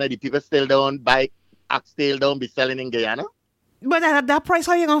Guyana the people still don't buy oxtail, don't be selling in Guyana. But at that price,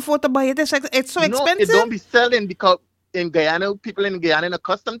 how you gonna afford to buy it? It's so No, expensive. it don't be selling because in Guyana, people in Guyana are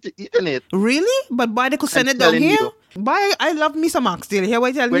accustomed to eating it. Really? But boy, they could send I'm it down telling here. you. Boy, I love me some oxtail. Here, what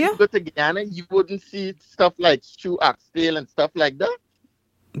I tell When you? you go to Guyana, you wouldn't see stuff like stew oxtail and stuff like that.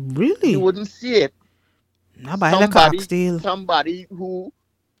 Really? You wouldn't see it. Now buy like oxtail. Somebody who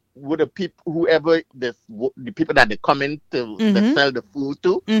would have whoever the people that they come in to they Mhm. sell the food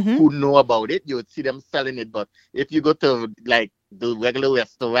to, Mhm. who know about it, you would see them selling it. But if you go to like the regular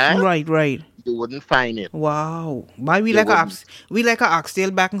restaurant, Right. you wouldn't find it. Wow. Why we You like wouldn't. we like a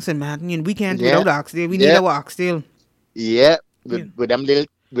oxtail back in St. Martin. We can't do Yeah. without oxtail. We need Yeah. our oxtail. Yeah, Yeah. with them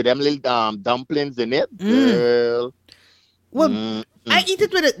little dumplings in it, Mm. girl. Well, Mm, I eat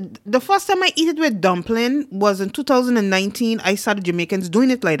it with it. The first time I eat it with dumpling was in 2019. I saw the Jamaicans doing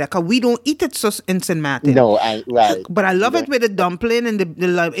it like that because we don't eat it so in St. Martin. No, right. But I love Yeah. it with the dumpling and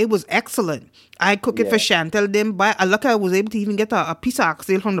it was excellent. I cook it for Yeah. Chantel them, but I lucky I was able to even get a piece of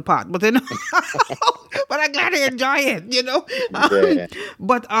oxtail from the pot. But then, but I glad to enjoy it. Yeah.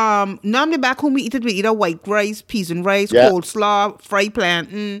 But normally back home we eat it with either white rice, peas and rice, Yeah. coleslaw, fried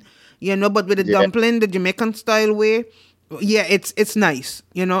plantain. But with the Yeah. dumpling, the Jamaican style way. Yeah, it's nice.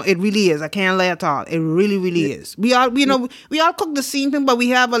 It really is. I can't lie at all. It really, really is. We all, we all cook the same thing, but we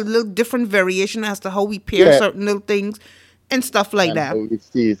have a little different variation as to how we pair Yeah. certain little things and stuff like And that. how we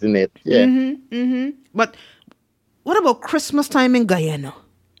season it. Yeah. But what about Christmas time in Guyana?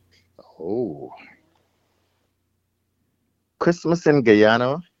 Oh, Christmas in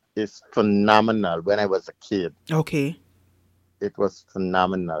Guyana is phenomenal. When I was a kid, Okay. it was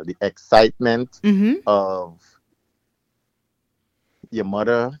phenomenal. The excitement Mm-hmm. of your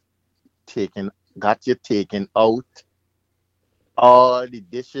mother got you taken out. All the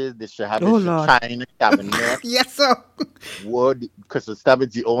dishes they should have Oh, in the Lord. china cabinet. Yes, sir. Because that was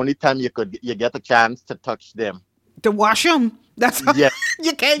the only time you get a chance to touch them. To wash them. That's how Yeah,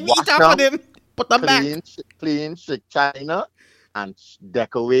 you can't wash eat off of them. Put them back. clean china and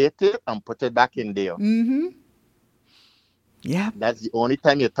decorate it and put it back in there. Mm-hmm. Yeah. That's the only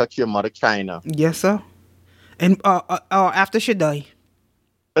time you touch your mother china. Yes, sir. And after she die.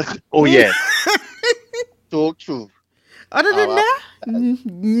 Oh yeah, so true. Other than Oh, that,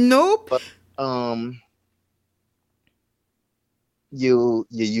 nope. But you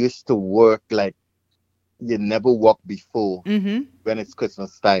used to work like you never worked before Mm-hmm. when it's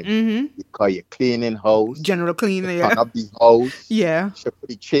Christmas time. Mm-hmm. Because you're cleaning house, General cleaner, turn yeah. up the house. Yeah. She put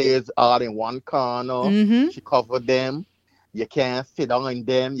the chairs out in one corner. Mm-hmm. She covered them. You can't sit down in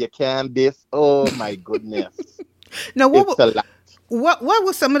them. You can't this. Oh my goodness. Now, It's a lot. what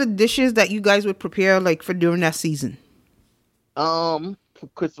were some of the dishes that you guys would prepare like for during that season? For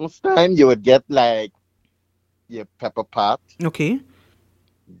Christmas time, you would get like your pepper pot, Okay.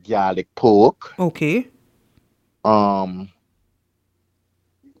 garlic pork. Okay.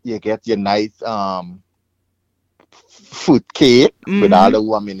 You get your nice fruit cake with all the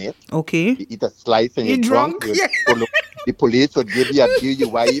worm in it. Okay. You eat a slice and You you're drunk. drunk? Yeah. The police would give you a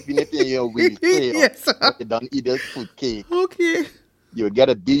DUI even if you're in your wheelchair. Yes, sir. But you don't eat this fruit cake. Okay. You would get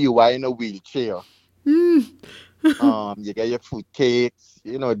a DUI in a wheelchair. You get your fruit cakes,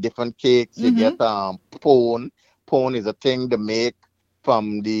 different cakes. You get pone. Pone is a thing to make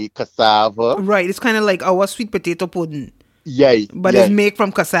from the cassava. Right. It's kind of like our sweet potato pudding, Yay, but it's yay, made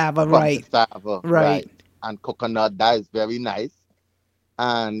from cassava. from Right. cassava, Right. right? And coconut, that is very nice.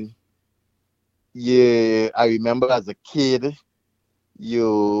 And yeah, I remember as a kid,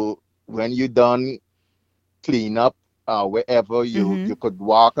 you when you done clean up wherever you Mm-hmm. could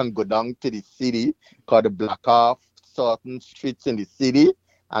walk and go down to the city, cause the block off certain streets in the city,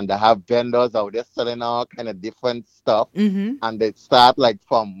 and they have vendors out there selling all kind of different stuff, Mm-hmm. and they start like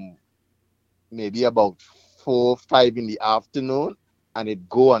from maybe about 4, 5 in the afternoon, and it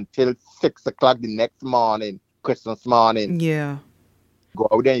go until 6 o'clock the next morning, Christmas morning. Yeah. Go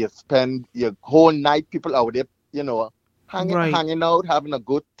out there, you spend your whole night, people out there, Right. hanging out, having a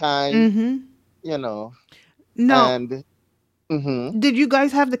good time, Mm-hmm. you know, Now, and hmm did you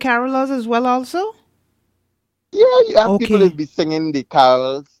guys have the carolers as well also? yeah, you have people Okay. that be singing the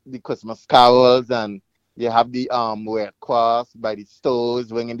carols, the Christmas carols, and you have the Red Cross by the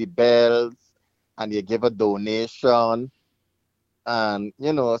stores ringing the bells, and you give a donation, and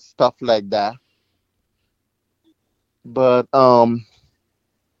stuff like that. But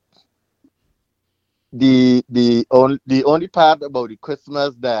the only part about the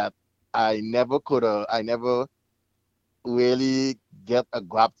Christmas that I never really get a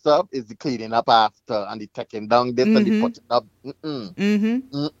grasp of is the cleaning up after and the taking down this and the Mm-hmm. putting up. Mm-mm,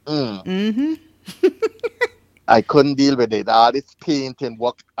 Mm-hmm. mm-mm. Mm-hmm. I couldn't deal with it. All this painting,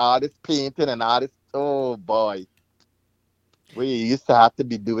 all this painting and all this. Oh boy, we used to have to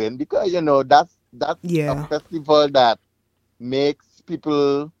be doing because that's a Yeah. festival that makes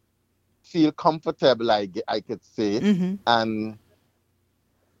people feel comfortable. I could say, Mm-hmm. and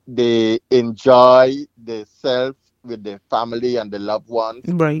they enjoy themselves with their family and their loved ones.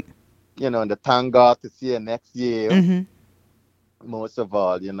 Right. And they thank God to see you next year. Mm-hmm. Most of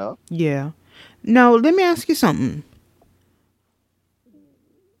all. Yeah. Now, let me ask you something.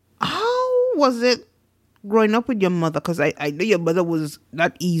 How was it growing up with your mother? Because I know your mother was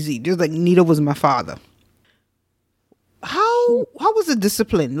not easy, just like neither was my father. She, How was the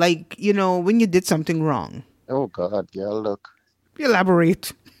discipline? Like, when you did something wrong. oh God, girl, look,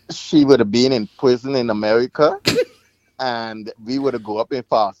 Elaborate. she would have been in prison in America, and we would have go up in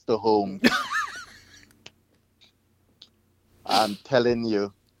foster homes. I'm telling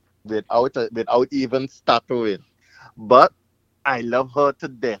you, without even stuttering. But I love her to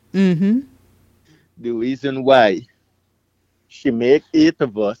death. Mm-hmm. The reason why she made 8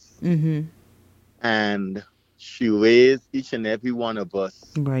 of us, Mm-hmm. and she raised each and every one of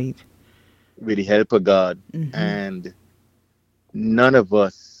us Right. with the help of God, Mm-hmm. and none of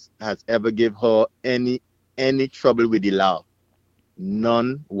us has ever give her any trouble with the law,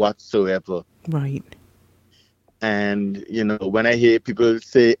 none whatsoever. Right. And when I hear people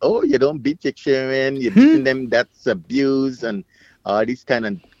say, "Oh, you don't beat your children, you're Hmm. beating them, that's abuse," and all this kind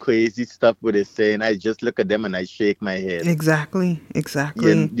of crazy stuff, what they're saying, I just look at them and I shake my head. Exactly. Yeah,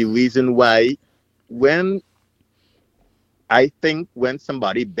 Exactly. the reason why, when I think when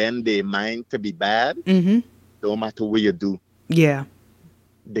somebody bend their mind to be bad, Mm-hmm. no matter what you do, Yeah.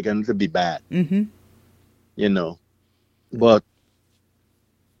 they're going to be bad. Mm-hmm. you know. But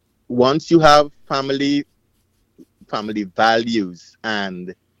once you have family values,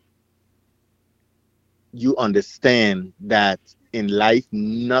 and you understand that in life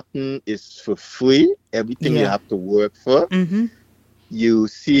nothing is for free, everything you Yeah. have to work for, Mm-hmm. you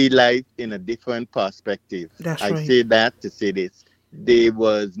see life in a different perspective. That's I right. say that to say this. There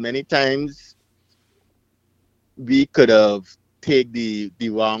was many times we could have take the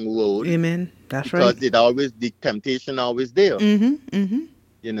wrong road, Amen. That's right. because the temptation always there, Mm-hmm.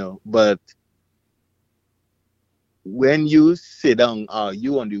 Mm-hmm. but when you sit down,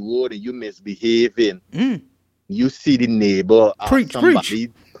 you on the road and you misbehaving, Mm. you see the neighbor or Preach. Preach.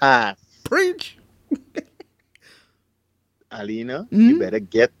 somebody pass, Preach. Alina, you Mm.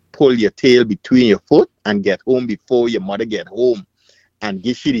 better pull your tail between your foot and get home before your mother get home, and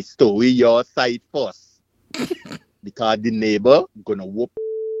give she the story your side first, because the neighbor gonna whoop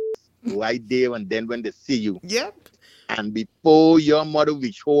right there and then when they see you. Yep. And before your mother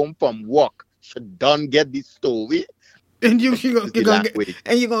reach home from work, she done get this story. And you're Is the gonna get language.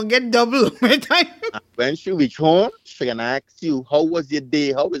 and you're gonna get double my time. And when she reach home, she gonna ask you, how was your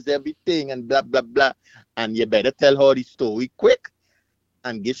day? How was everything? And blah blah blah. And you better tell her the story quick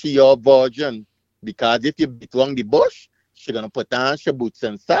and give she your version. Because if you beat around the bush, she gonna put on her boots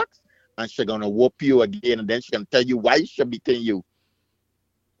and socks, and she gonna whoop you again, and then she gonna tell you why she beating you.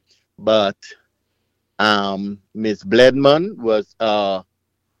 But Miss Bledman was a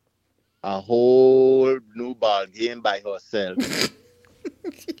whole new ball game by herself,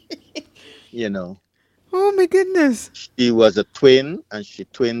 you know. Oh my goodness. She was a twin, and she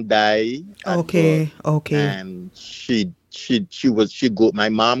twin died at birth. Okay. Okay. And she my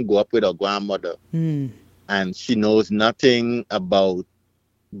mom grew up with her grandmother, Hmm. and she knows nothing about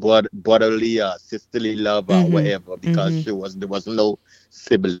brotherly or sisterly love or Mhm. whatever, because Mhm. there was no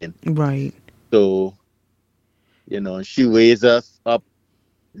sibling. Right. So, she raised us up,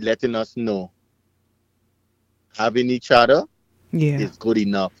 letting us know having each other Yeah. is good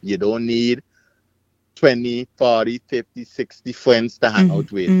enough. You don't need 20, 40, 50, 60 friends to hang Mhm.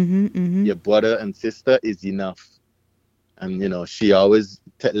 out with. Mhm. Mhm. Your brother and sister is enough. And, she always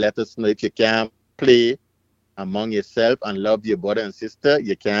let us know, if you can't play among yourself and love your brother and sister,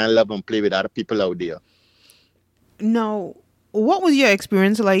 you can't love and play with other people out there. Now, what was your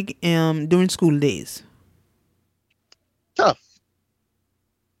experience like during school days? Tough,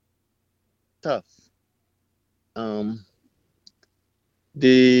 tough. Um,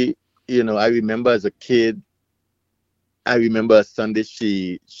 the, I remember as a kid, I remember a Sunday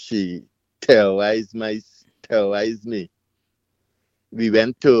she terrorized me. We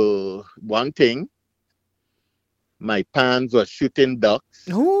went to one thing. My pants were shooting ducks.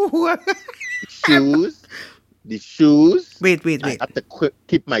 Ooh. The shoes, the shoes. Wait, wait, I wait. had to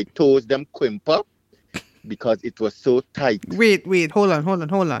keep my toes them crimp up because it was so tight. Wait, wait. Hold on, hold on,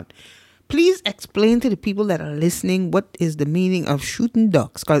 hold on. Please explain to the people that are listening what is the meaning of shooting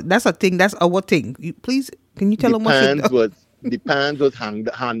ducks, because that's a thing. That's our thing. Please, can you tell The them what shooting pants ducks? was the pants was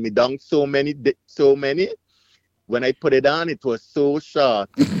hand me down so many. When I put it on, it was so short.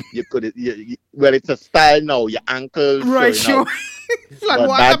 You could well, it's a style now. Your ankle Right, showing sure. out, Flood but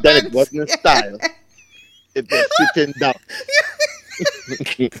water back then it pants. wasn't a style. It was shooting ducks.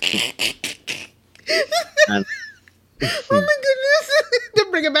 And Oh my goodness! They're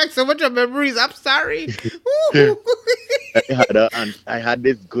bringing back so much of memories. I'm sorry. Ooh. I had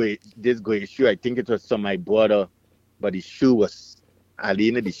this gray shoe. I think it was from my brother, but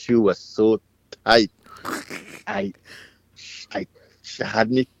Alina, the shoe was so tight. I I she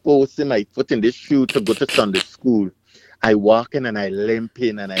had me forcing my foot in this shoe to go to Sunday school. I walking and I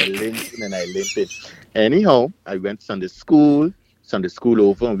limping and I limping and I limping. Anyhow, I went Sunday school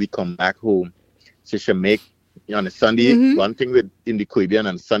over, and we come back home. She should make, on a Sunday, Mm-hmm. one thing with in the Caribbean,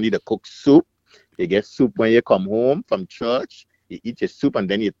 on Sunday they cook soup. You get soup when you come home from church. You eat your soup, and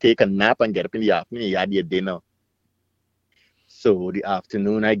then you take a nap and get up in the afternoon. You had your dinner. So the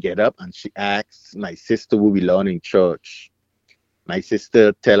afternoon I get up, and she asks my sister who we learn in church. My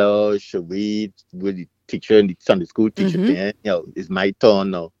sister tell her she read with the teacher in the Sunday school teacher Mm-hmm. thing. It's my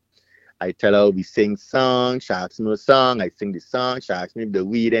turn now. I tell her we sing song. She asks me a song. I sing the song. She asks me if they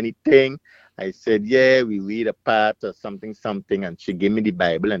read anything. I said, yeah, we read a part or something, something. And she gave me the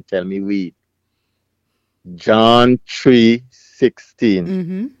Bible and tell me read John 3:16.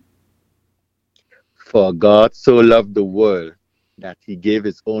 Mm-hmm. For God so loved the world that he gave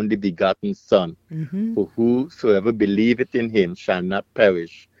his only begotten Son, Mm-hmm. for whosoever believeth in him shall not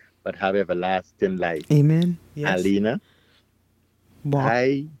perish, but have everlasting life. Amen. Yes. Alina, Wow.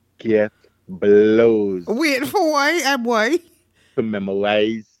 I get blows Wait for why and why? to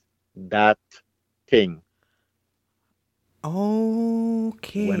memorize that thing.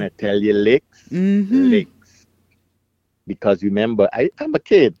 When I Okay. tell you licks, Mm-hmm. licks. Because remember, I'm a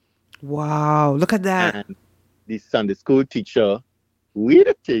kid, Wow. Look at that. and the Sunday school teacher read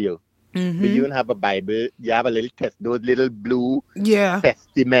it to you. Do you Mm-hmm. even have a Bible? You have a little test, those little blue Yeah.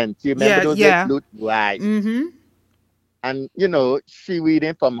 testaments. You remember Yeah. those little Yeah. blue? Right. Mm-hmm. And she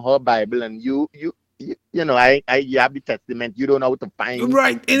reading from her Bible, and you have the testament. You don't know how to find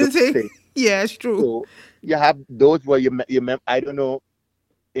Right. those Anything. things. Yeah, it's true. So you have those where you remember. I don't know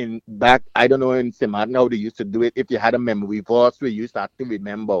in St. Martin how they used to do it. If you had a memory verse, we used to have to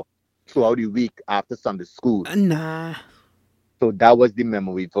remember throughout the week after Sunday school. Nah. So that was the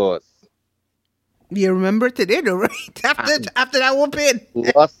memory verse. You remember today, though, right? And After that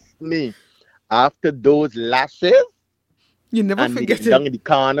whooping, trust me, after those lashes you never and me forget down it. in the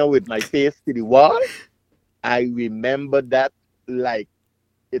corner with my face to the wall, I remember that like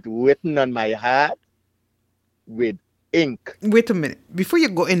it written on my heart with ink. Wait a minute. Before you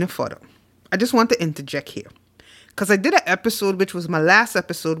go any further, I just want to interject here. Because I did an episode, which was my last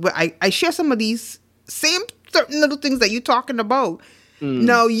episode, where I share some of these same certain little things that you're talking about.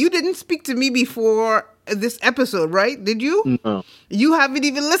 Now, you didn't speak to me before this episode, right? Did you? No. You haven't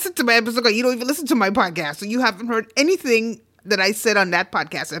even listened to my episode. You don't even listen to my podcast. So you haven't heard anything that I said on that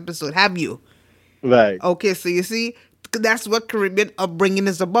podcast episode, have you? Right. Okay, so you see, that's what Caribbean upbringing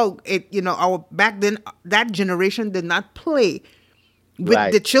is about. Our back then, that generation did not play with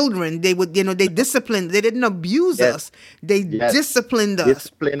Right. the children. They would, they disciplined. They didn't abuse Yes. us. They Yes. disciplined us.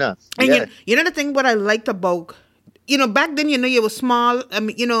 Discipline us. And Yes. the thing what I liked about, back then, you were small. I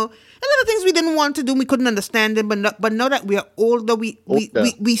mean, a lot of things we didn't want to do, we couldn't understand them. But now that we are older,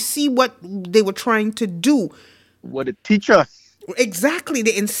 we see what they were trying to do. What it teach us. Exactly,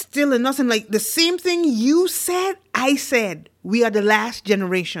 they instill in us, and like the same thing you said, I said. We are the last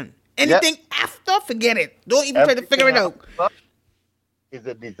generation. Anything after, forget it. Don't even try to figure it out. Is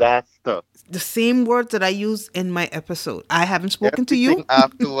a disaster. The same words that I use in my episode. I haven't spoken to you. Everything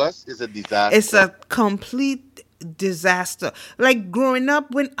after us is a disaster. It's a complete disaster. Like growing up,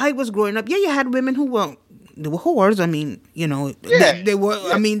 when I was growing up, you had women who were whores. I mean, they were.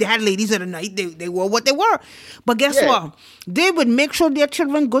 I mean, they had ladies of the night. They were what they were. But guess what? They would make sure their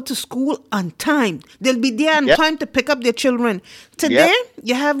children go to school on time. They'll be there on time to pick up their children. Today,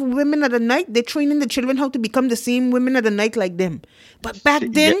 you have women of the night. They're training the children how to become the same women of the night like them. But back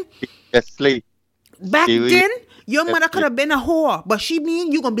then, your mother could have been a whore, but she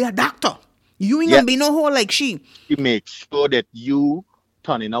mean you gonna be a doctor. You ain't gonna be no whore like she. You make sure that you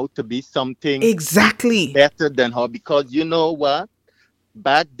turning out to be something exactly better than her, because you know what?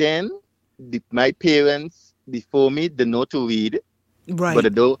 Back then, my parents before me, they know to read, right? But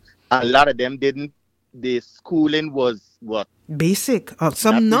a lot of them didn't. The schooling was what? Basic, or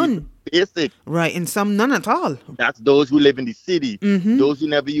some none. Basic, right? And some none at all. That's those who live in the city. Mm-hmm. Those who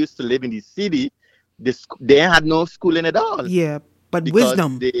never used to live in the city, they had no schooling at all. Yeah, but because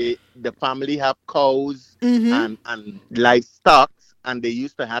wisdom. The family have cows mm-hmm. and livestock, and they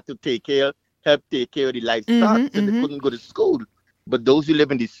used to have to help take care of the livestock, mm-hmm, so they couldn't go to school. But those who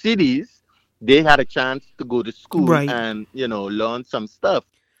live in the cities, they had a chance to go to school, right. and learn some stuff.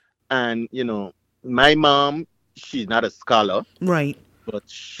 And my mom, she's not a scholar, right? But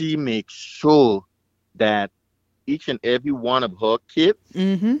she makes sure that each and every one of her kids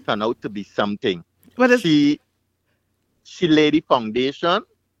mm-hmm. turn out to be something. But she laid the foundation,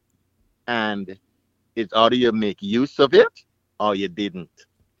 and it's either you make use of it or you didn't.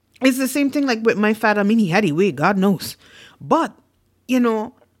 It's the same thing like with my father. I mean, he had a way, God knows. But,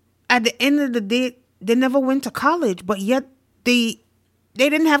 at the end of the day, they never went to college, but yet they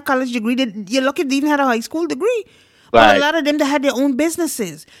didn't have college degree. You're lucky they even had a high school degree. But a lot of them, they had their own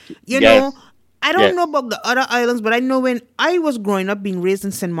businesses. You know, I don't know about the other islands, but I know when I was growing up, being raised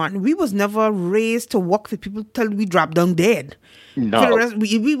in St. Martin, we was never raised to work for people till we dropped down dead. No. For the rest,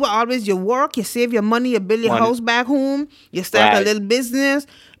 we were always, you work, you save your money, you build your house back home, you start a little business.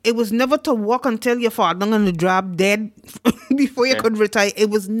 It was never to work until you fall down on the job dead before you could retire. It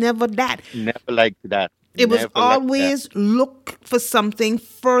was never that. Never like that. It was always look for something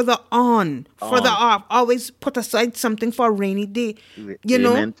further on, further off. Always put aside something for a rainy day.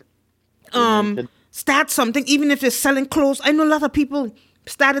 Start something, even if you're selling clothes. I know a lot of people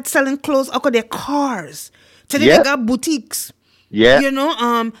started selling clothes out of their cars. Today they got boutiques. Yeah.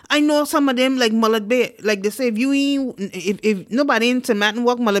 I know some of them like Mullet Bay. Like they say, if nobody in St. Martin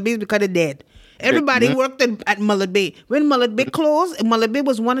work Mullet Bay, it's because they're dead. Everybody worked at Mullet Bay. When Mullet Bay closed, Mullet Bay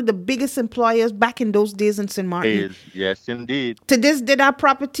was one of the biggest employers back in those days in St. Martin. Yes, indeed. To this day, that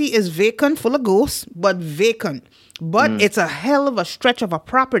property is vacant, full of ghosts, but vacant. But it's a hell of a stretch of a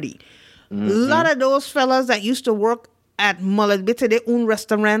property. A lot of those fellas that used to work at Mullet Bay, they own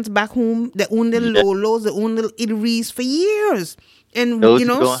restaurants back home. They own the Lolos, they own the eateries for years. And those who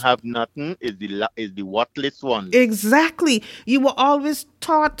don't have nothing is the worthless ones. Exactly. You were always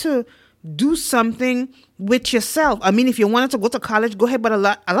taught to do something with yourself. I mean, if you wanted to go to college, go ahead. But a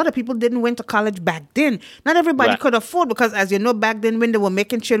lot of people didn't went to college back then. Not everybody could afford, because as you know, back then when they were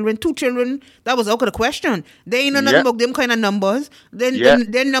making children, 2 children, that was out of the question. They ain't know nothing about them kind of numbers. Then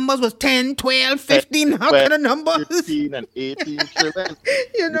their numbers was 10, 12, 15, how kind of numbers? 15 and 18 children.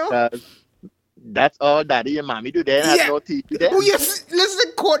 Because that's all daddy and mommy do. They had no teeth to them. Oh, yes.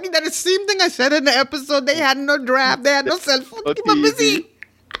 Listen, Courtney, that is the same thing I said in the episode. They had no draft. They had no cell phone. They were busy.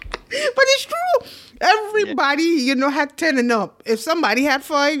 But it's true. Everybody, had 10 and up. If somebody had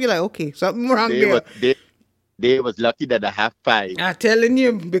 5, you're like, okay, something wrong there. They was lucky that I have 5. I'm telling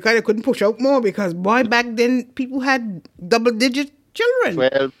you, because they couldn't push out more. Because, boy, back then, people had double-digit children.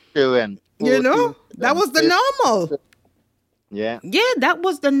 12 children. 14, that was the normal. Yeah. Yeah, that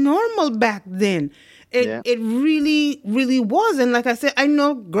was the normal back then. It really, really was. And like I said, I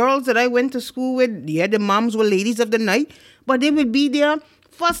know girls that I went to school with, the moms were ladies of the night, but they would be there.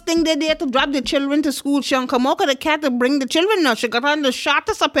 First thing they did to drop the children to school, she don't come out of the cat to bring the children now. She got on the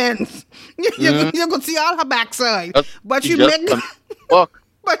shortest of pants. You could see all her backside. But she make...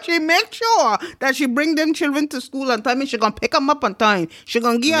 But she make sure that she bring them children to school on time and she gonna pick them up on time. She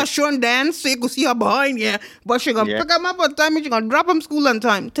gonna give her show and dance so you can see her behind you. But she gonna pick them up on time and she gonna drop them school on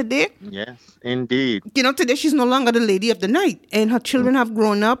time. Today, yes, indeed. Today she's no longer the lady of the night. And her children have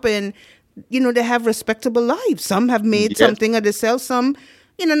grown up and, they have respectable lives. Some have made something of themselves. Some,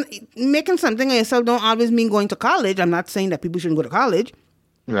 making something of yourself don't always mean going to college. I'm not saying that people shouldn't go to college.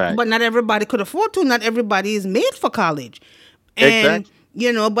 Right. But not everybody could afford to. Not everybody is made for college. And,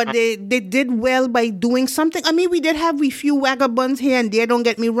 but they did well by doing something. I mean, we did have a few vagabonds here and there, don't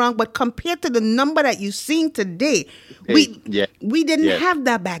get me wrong. But compared to the number that you're seeing today, we didn't have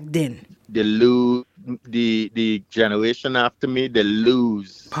that back then. The generation after me, they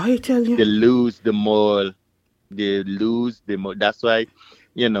lose. I tell you. They lose the more. They lose the more. That's why,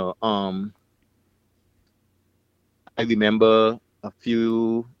 I remember a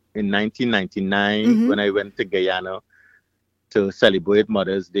few in 1999 when I went to Guyana to celebrate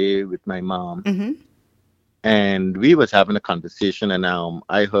Mother's Day with my mom. And we was having a conversation, and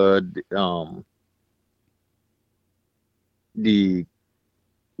I heard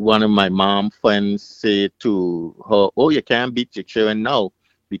one of my mom friends say to her, "Oh, you can't beat your children now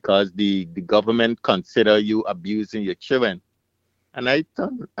because the government consider you abusing your children." And I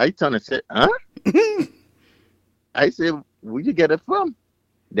turned and said, "Huh?" I said, "Where you get it from?"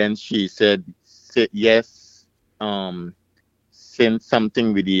 Then she said yes. Since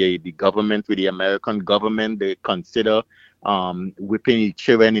something with the government, with the American government, they consider whipping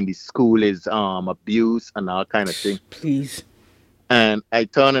children in the school is abuse and all kind of thing. Please. And I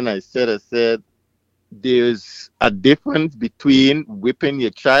turned and I said, there's a difference between whipping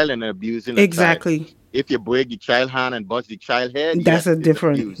your child and abusing a exactly. child. If you break your child hand and bust your child head, that's a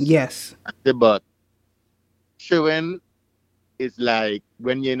different. Yes. I said, but children is like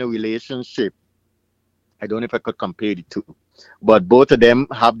when you're in a relationship. I don't know if I could compare the two, but both of them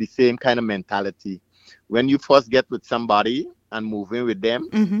have the same kind of mentality. When you first get with somebody and move in with them,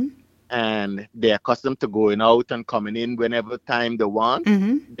 and they're accustomed to going out and coming in whenever time they want,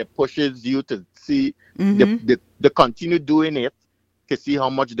 that pushes you to see, they continue doing it to see how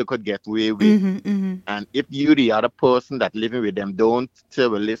much they could get away with. And if you, the other person that living with them, don't say,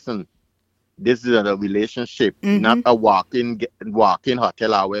 well, listen, this is a relationship, not a walk-in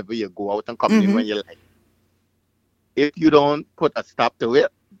hotel, however you go out and come in when you like. If you don't put a stop to it,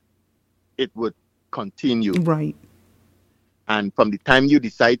 it would continue. Right. And from the time you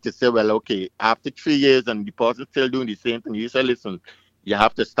decide to say, well, okay, after 3 years and the person still doing the same thing, you say, listen, you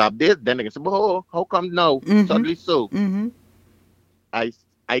have to stop this. Then they can say, oh, how come now? Suddenly so. I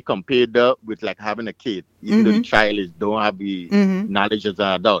compared that with like having a kid. Even though the child don't have the knowledge as an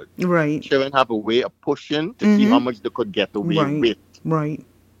adult. Right. Children have a way of pushing to see how much they could get away with. Right.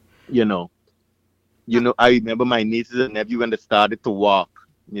 I remember my nieces and nephew when they started to walk.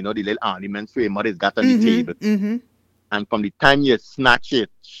 The little ornaments for your mother's got on the table. And from the time you snatch it,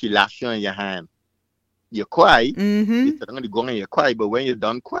 she lash you in your hand. You cry. You sit on the ground and you cry. But when you're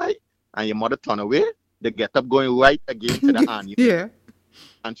done cry and your mother turn away, they get up going right again to the hand. Yeah.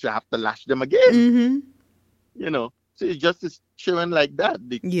 And she have to lash them again. So it's just this children like that.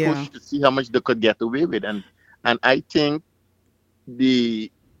 They push to see how much they could get away with. And I think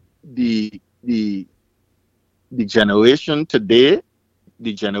the generation today,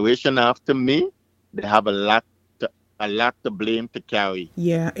 the generation after me, they have a lot to blame to carry.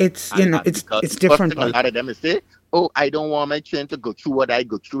 Yeah, it's it's different. A lot of them say, "Oh, I don't want my children to go through what I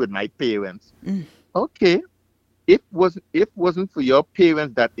go through with my parents." Okay, if wasn't for your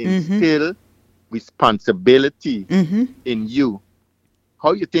parents that instill responsibility in you,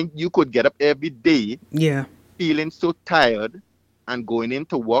 how you think you could get up every day? Yeah, feeling so tired and going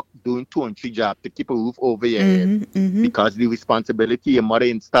into work doing 2 and 3 jobs to keep a roof over your head because the responsibility your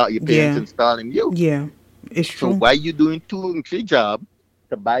parents install in you. Yeah. It's true. So why you doing 2 and 3 jobs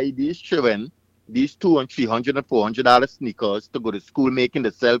to buy these children these $200 and $300 and $400 sneakers to go to school making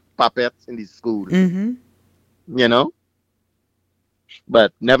the self puppets in the school?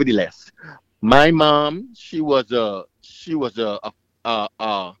 But nevertheless, my mom, she was a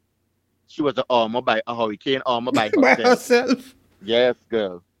armor by a hurricane armor by herself. Yes,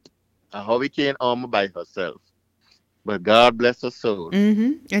 girl, a hurricane armor by herself. But God bless her soul.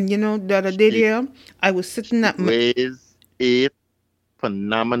 And the other day there, I was sitting at raised 8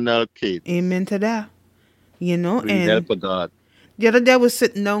 phenomenal kids. Amen to that. And help of God. The other day I was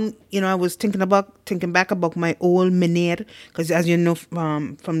sitting down, I was thinking back about my old mener, because as you know,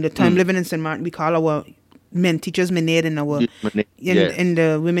 from the time living in St. Martin, we call our men teachers mener, and our and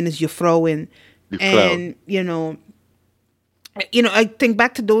the women is juffrouw, and I think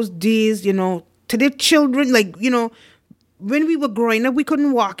back to those days, to their children, when we were growing up, we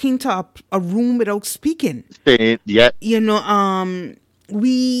couldn't walk into a room without speaking. Yeah.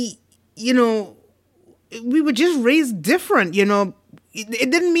 We, we were just raised different.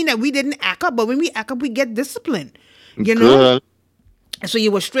 It didn't mean that we didn't act up, but when we act up, we get disciplined. Girl. So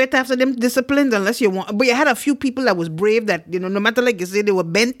you were straight after them disciplined unless you want. But you had a few people that was brave that, no matter, like you say, they were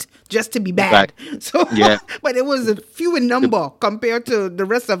bent just to be bad. Right. So, yeah. But it was a few in number compared to the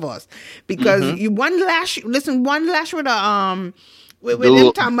rest of us. Because one lash with a, with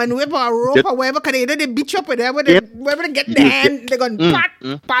them time and whip or a rope or whatever, because they beat you up with that, wherever they get the hand, they're going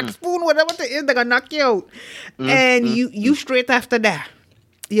to pot, spoon, whatever it is, they're going to knock you out. And you straight after that.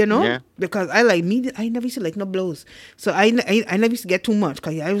 Because I never used to like no blows. So I never used to get too much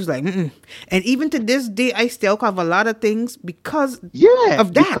because I was like, mm-mm. And even to this day, I still have a lot of things because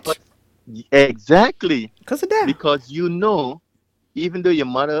of that. Exactly. Because of that. Because even though your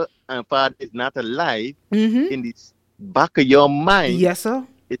mother and father is not alive, in the back of your mind, yes, sir,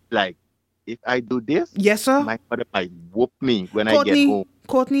 it's like, if I do this, yes, sir, my mother might whoop me when I get home.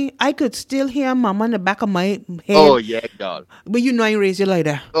 Courtney, I could still hear mama in the back of my head. Oh, yeah, girl. But I raised you like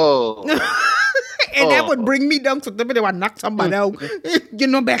that. Oh. And that would bring me down. So they would knock somebody out.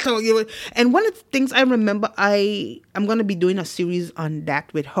 Better. And one of the things I remember, I'm going to be doing a series on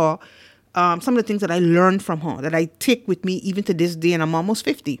that with her. Some of the things that I learned from her that I take with me even to this day, and I'm almost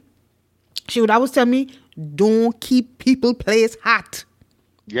 50. She would always tell me, don't keep people place hot.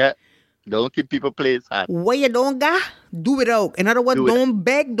 Yeah. Don't keep people place hot. What you don't got, do it out. In other words, don't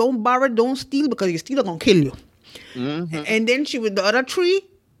beg, don't borrow, don't steal, because you steal are going to kill you. And then the other three,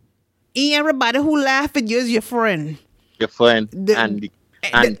 everybody who laugh at you is your friend. Your friend. And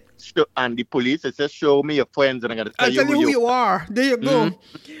the police, it says, show me your friends and I'm going to tell you who you are. There you go.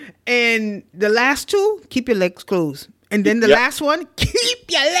 And the last two, keep your legs closed. And then the last one,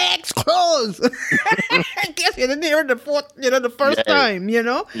 keep your legs closed. I guess you didn't hear the first time,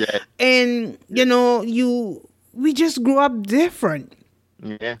 Yeah. And, we just grew up different.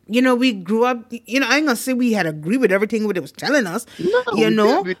 Yeah. We grew up, I ain't going to say we had agree with everything what it was telling us.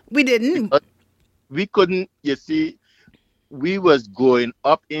 No, we didn't. We couldn't, we was going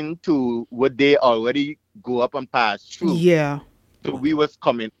up into what they already go up and pass through. Yeah. So we was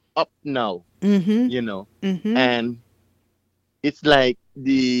coming up now, and it's like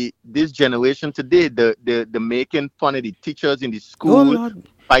this generation today, the making fun of the teachers in the school,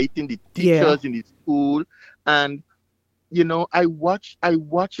 fighting the teachers in the school, and I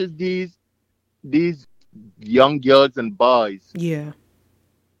watches these young girls and boys. Yeah.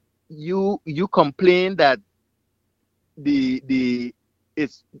 You complain that the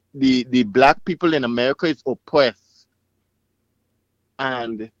black people in America is oppressed,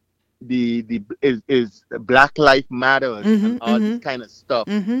 and is Black Lives Matters and all this kind of stuff.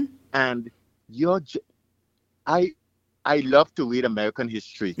 And I love to read American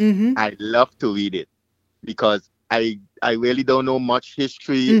history. I love to read it because I really don't know much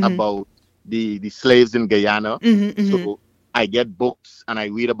history about the slaves in Guyana. So I get books and I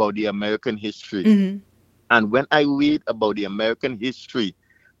read about the American history. And when I read about the American history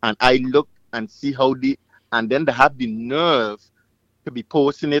and I look and see and then they have the nerve to be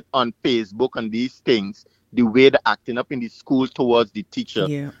posting it on Facebook and these things, the way they're acting up in the school towards the teacher.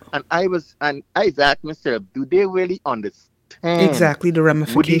 Yeah. And I asked myself, do they really understand exactly the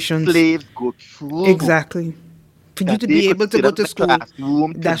ramifications what the slaves go through? Exactly. For you to be able to go to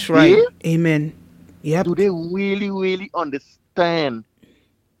school. That's right. Amen. Yep. Do they really, really understand?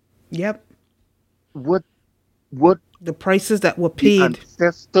 Yep. What the prices that were paid, the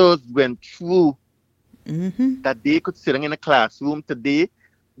ancestors went through, that they could sit in a classroom today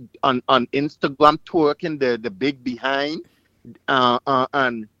on Instagram twerking the big behind,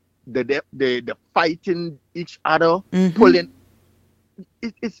 and the fighting each other, pulling.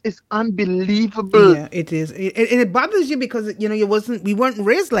 It's unbelievable. Yeah, it is. It bothers you because we weren't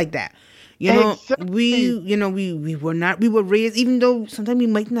raised like that. Exactly. We were raised, even though sometimes we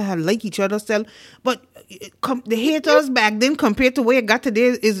might not have like each other still, but the haters back then compared to where it got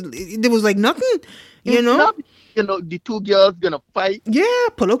today there was like nothing. The two girls gonna fight. Yeah,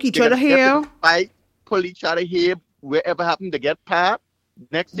 pull up each other hair. Pull each other hair wherever happened to get pat.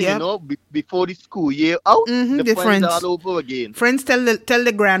 Next thing you know, before the school year out, the friends all over again. Friends tell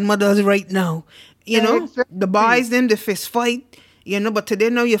the grandmothers right now. Exactly. The boys them the fist fight. But today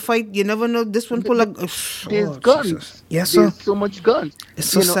now you fight, you never know this one pull up. There's guns. Jesus. Yes, sir. There's so much guns. It's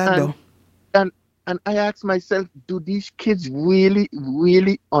so sad though. And I ask myself, do these kids really,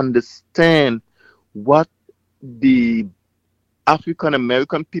 really understand what the African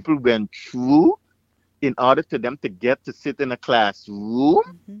American people went through in order for them to get to sit in a classroom?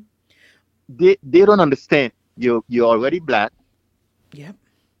 They don't understand. you're already black. Yep.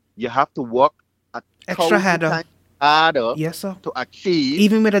 You have to work a Extra thousand harder. times harder Yes, sir. to achieve.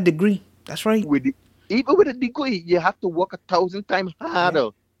 Even with a degree. That's right. Even with a degree, you have to work 1,000 times harder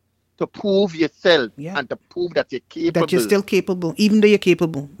to prove yourself and to prove that you're capable. That you're still capable, even though you're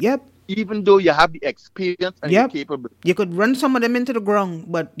capable. Yep. Even though you have the experience and you're capable. You could run some of them into the ground,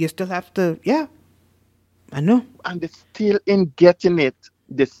 but you still have to, I know. And they're still in getting it.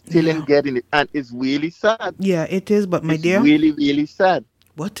 They're still in getting it. And it's really sad. Yeah, it is, but my dear. It's really, really sad.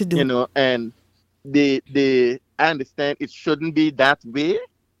 What to do? You know, and I understand it shouldn't be that way.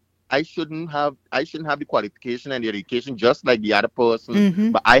 I shouldn't have the qualification and the education just like the other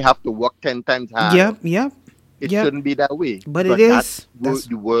person, but I have to work 10 times harder. Yep. It shouldn't be that way. But it is. That's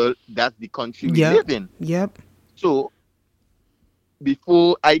the world, that's the country we live in. Yep. So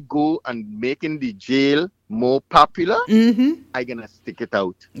before I go and making the jail more popular, I'm gonna stick it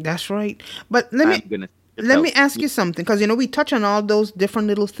out. That's right. But let me ask you something, because we touch on all those different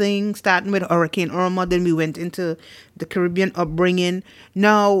little things, starting with Hurricane Irma, then we went into the Caribbean upbringing.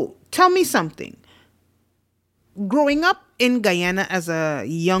 Now, tell me something. Growing up in Guyana as a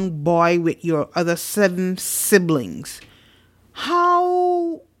young boy with your other 7 siblings,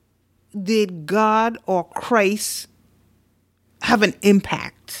 how did God or Christ have an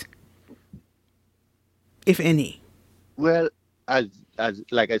impact, if any? Well, as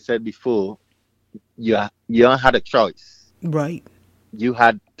like I said before, you had a choice. Right. You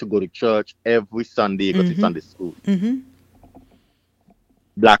had to go to church every Sunday, go to Sunday school.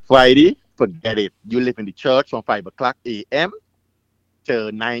 Black Friday, forget it. You live in the church from 5 o'clock a.m.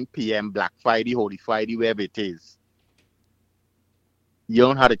 till 9 p.m. Black Friday, Holy Friday, wherever it is. You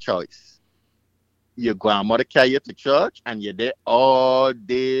don't have a choice. Your grandmother carry you to church, and you're there all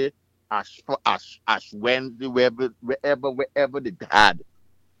day, Ash Wednesday, wherever they had.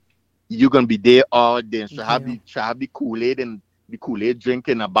 You're gonna be there all day. And she'll have the Kool-Aid and the Kool-Aid drink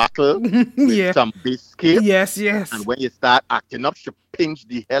in a bottle with some biscuit. Yes. And when you start acting up, she'll pinch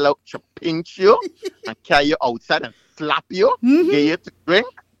the hell out. She'll pinch you and carry you outside and slap you. Get you to drink.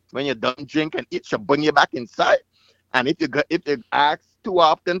 When you're done drink and eat, she'll bring you back inside. And if you ask too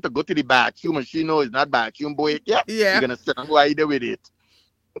often to go to the bathroom and she knows it's not bathroom boy yet, you're gonna sit and ride with it.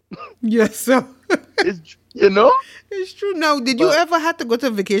 Yes, sir. It's true. Now, did you ever have to go to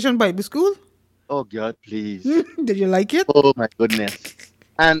vacation Bible school? Oh God, please. Did you like it? Oh my goodness.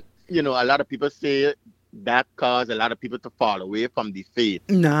 And a lot of people say that caused a lot of people to fall away from the faith.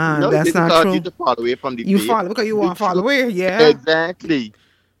 Nah, that's not true. You to fall away from the faith. You fall because you want to fall away. Yeah. Exactly.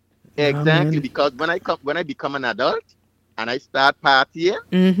 Because when I become an adult and I start partying,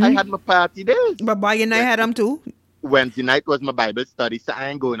 I had my party days. But boy, and I had them too. Wednesday night was my Bible study, so I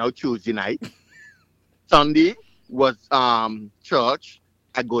ain't going out Tuesday night. Sunday was church.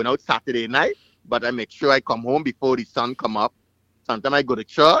 I going out Saturday night, but I make sure I come home before the sun come up. Sometimes I go to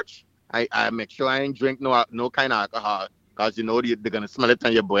church. I make sure I ain't drink no kind of alcohol, because they're gonna smell it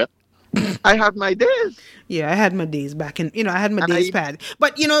on your breath. I had my days. Yeah, I had my days back in. I had my days pad.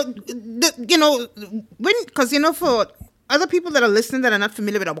 But because for other people that are listening that are not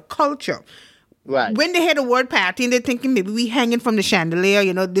familiar with our culture. Right. When they hear the word party, they're thinking maybe we hanging from the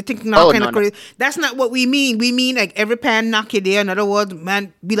chandelier, they're thinking all kind of crazy. That's not what we mean. We mean like every pan knock you there. In other words,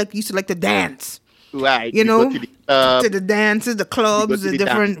 man, we used to like to dance. Right. To the dances, the clubs, the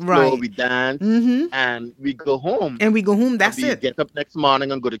different, right. We dance and we go home. That's it. Get up next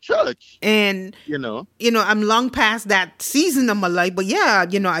morning and go to church. And, I'm long past that season of my life, but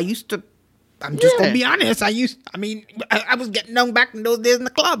I used to, I'm just gonna be honest. I was getting down back in those days in the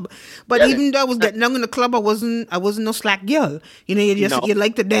club, but even though I was getting down in the club, I wasn't no slack girl. You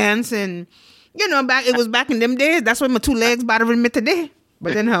like to dance, and it was back in them days. That's why my 2 legs bothering me today.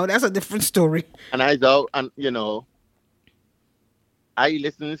 But then that's a different story. And I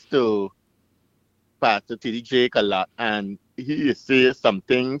listen to Pastor T.D. Jake a lot, and he says some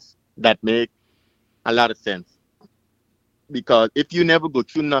things that make a lot of sense. Because if you never go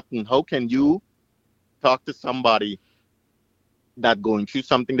through nothing, how can you talk to somebody that going through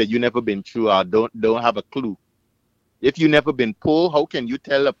something that you never been through or don't have a clue? If you never been poor, how can you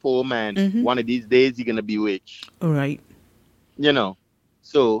tell a poor man one of these days you're gonna be rich? All right.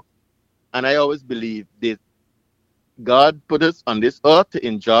 So, and I always believe that God put us on this earth to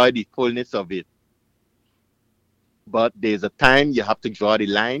enjoy the fullness of it. But there's a time you have to draw the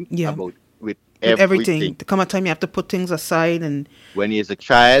line about with everything. There come a time you have to put things aside, and when you're a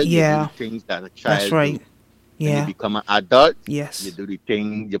child, you do the things that a child That's right. do. When you become an adult, yes, you do the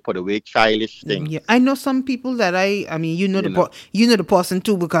thing, you put away childish things. Yeah, I know some people that the person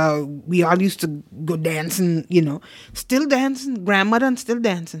too, because we all used to go dancing, still dancing, grandmother and still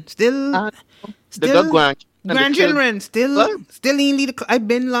dancing, still. They got And the children, Grandchildren what? still in lead.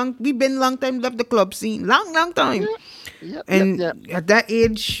 We've been long time left the club scene, long time. Yeah, yep, yep, And yep. at that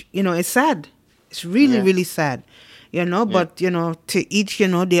age, it's sad. It's really, Yeah, really sad. yeah, But to each,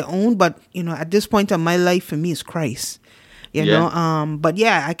 their own. But at this point in my life, for me, it's Christ. yeah. But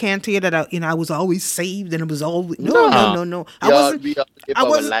yeah, I can't tell you that I was always saved and it was always no, no, No, no, no. we all live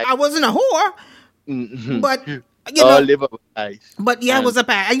our life. I wasn't a whore, but Mhm. you All know. live our life. But yeah, I And was a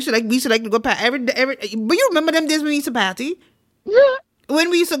party. We used to like to go party every. But you remember them days when we used to party? yeah, When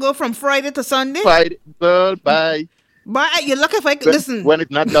we used to go from Friday to Sunday? fight, girl, bye. But you're lucky if I could When, listen. when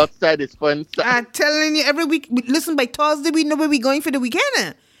it's not outside, it's fun. I'm telling you, every week, listen, by Thursday, we know where we're going for the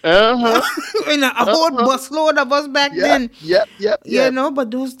weekend. Uh-huh. And a whole busload of us back Yeah, then. yep, yep, yep.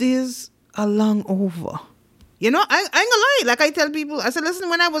 But those days are long over. I ain't gonna lie. Like I tell people, I said, listen,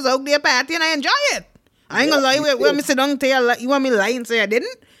 when I was out there partying, I enjoy it. I ain't gonna lie. Where me sit down and tell you, you want me to lie and say I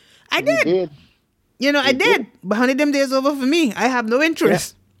didn't? I We did. did. I did. But honey, them days over for me. I have no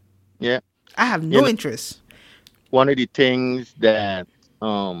interest. Yeah. I have You no know, interest. one of the things that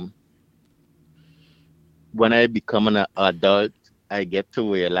when I become an adult, I get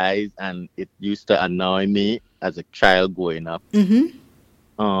to realize, and it used to annoy me as a child growing up.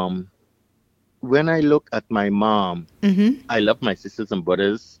 Mm-hmm. Um, when I look at my mom, Mm-hmm. I love my sisters and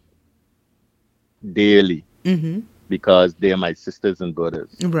brothers dearly Mm-hmm. because they are my sisters and brothers.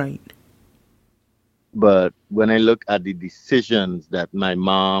 Right. But when I look at the decisions that my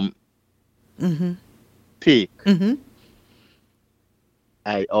mom Mm-hmm. take, Mm-hmm.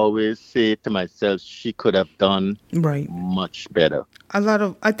 I always say to myself, she could have done Right. much better.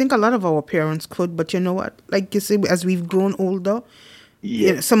 I think a lot of our parents could, but you know what? Like you say, as we've grown older,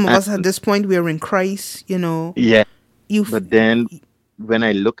 Yeah. some of us at And this point we're in Christ. yeah. You. But then when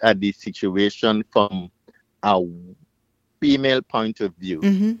I look at the situation from a female point of view,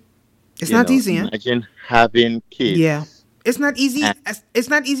 Mm-hmm. It's not easy. Huh? imagine having Yeah. kids. It's not easy. And It's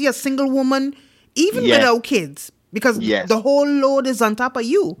not easy. A single woman, even yes, without kids, because yes, the whole load is on top of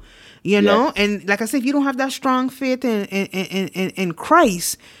you. yes, And like I said, if you don't have that strong faith in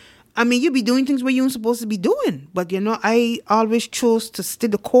Christ, I mean, you be doing things where you aren't supposed to be doing. But I always chose to stay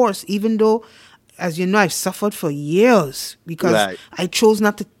the course, even though, as you know, I've suffered for years because right. I chose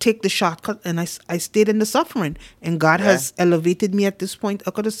not to take the shortcut, and I stayed in the suffering, and God Yeah, has elevated me at this point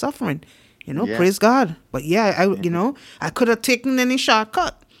out of the suffering. yeah, Praise God. But yeah, I could have taken any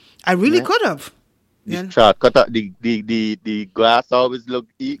shortcut. I really yeah. could have. The Yeah. shortcut, the grass always look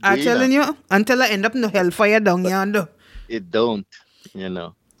I'm greener. telling you, until I end up in the hellfire down But yonder. it don't, you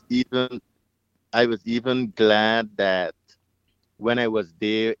know. Even I was even glad that when I was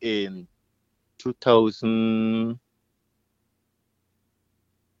there in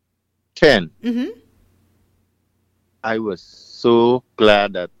 2010, Mm-hmm. I was so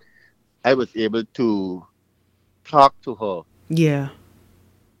glad that I was able to talk to her, Yeah.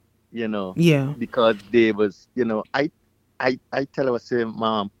 you know, Yeah. because there was, I tell her, I said,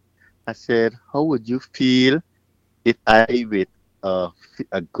 Mom, I said, how would you feel if I with a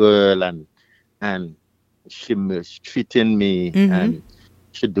girl and she mistreating me Mm-hmm. and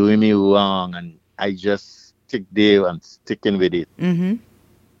she doing me wrong and I just stick there and sticking with it? Mm-hmm.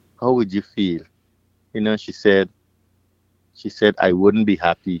 How would you feel? She said I wouldn't be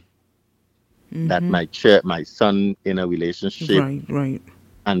happy that Mm-hmm. my son in a relationship Right. Right.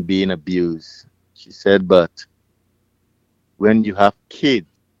 and being abused. She said, but when you have kids,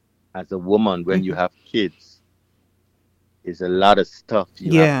 as a woman, when you Mm-hmm. have kids, it's a lot of stuff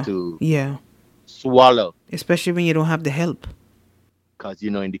you have Yeah. to Yeah. swallow. Especially when you don't have the help. Because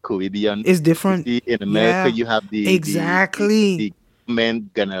in the Caribbean, It's you different. see, in America, Yeah. you have Exactly. the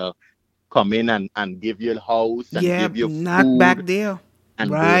government gonna come in and give you a house and Yeah. give you Not back food there.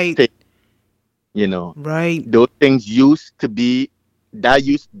 and those Right. things. You know, Right. those things used to be that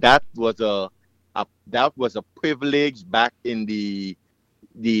was a privilege back in the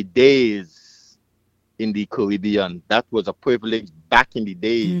days in the Caribbean. That was a privilege back in the Mm-hmm.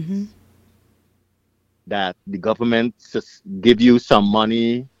 days that the government just give you some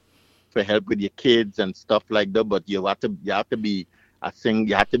money for help with your kids and stuff like that. But you have to be, I think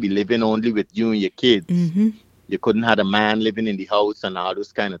you have to be living only with you and your kids. Mm-hmm. You couldn't have a man living in the house and all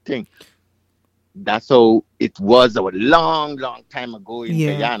those kind of things. That's how it was a long, long time ago in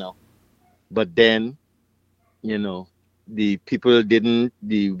Yeah. Guyana. But then, you know, the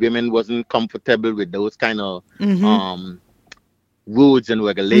women wasn't comfortable with those kind of Mm-hmm. um rules and Mm-hmm.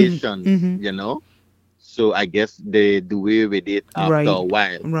 regulations, Mm-hmm. So I guess they do away with it after a Right.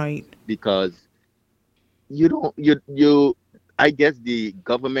 while Right. because you don't you I guess the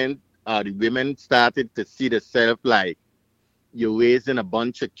government the women started to see themselves like you're raising a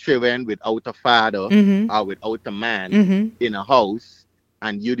bunch of children without a father Mm-hmm. or without a man Mm-hmm. in a house,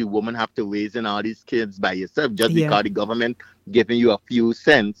 and you, the woman, have to raising all these kids by yourself just Yeah. because the government giving you a few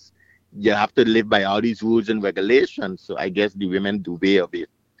cents. You have to live by all these rules and regulations. So I guess the women do way of it.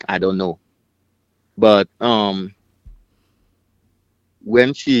 I don't know, but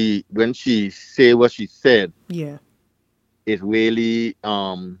when she say what she said, Yeah. it really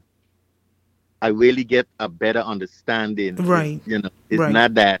I really get a better understanding. Is Right. it's Right.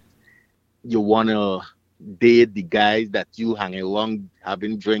 not that you wanna date the guys that you hang around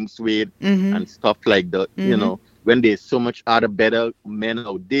having drinks with Mm-hmm. and stuff like that. Mm-hmm. When there's so much other better men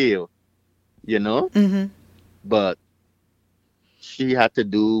out there. You know, Mm-hmm. but she had to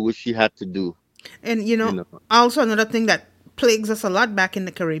do what she had to do. And You know, also another thing that plagues us a lot back in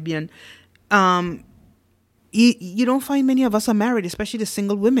the Caribbean, um, you don't find many of us are married, especially the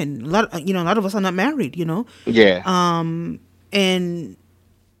single women. A lot of us are not married. yeah, And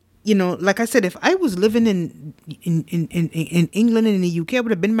like I said, if I was living in England and in the UK, I would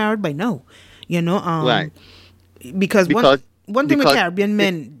have been married by now. right. Because Because one thing with because Caribbean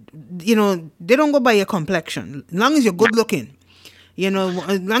men, they don't go by your complexion. As long as you're good looking, as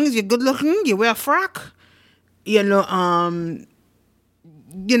long as you're good looking, you wear a frock. You know, um,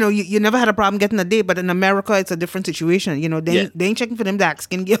 you never had a problem getting a date, but in America, it's a different situation. yeah. They ain't checking for them dark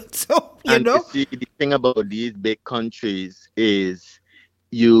skin girls. So And you see, the thing about these big countries is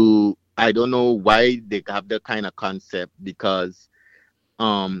I don't know why they have that kind of concept because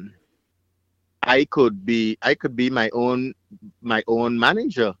um I could be my own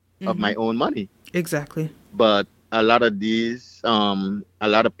manager of my own money. exactly. But a lot of a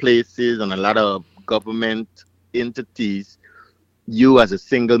lot of places and a lot of government entities, you as a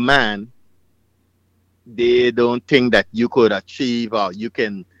single man, they don't think that you could achieve or you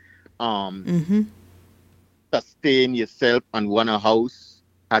can um Mm-hmm. sustain yourself and run a house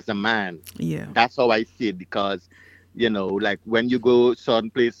as a man. Yeah. That's how I see it because, like when you go certain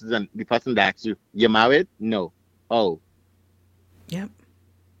places and the person that asks you, "You married?" No. Oh, Yep.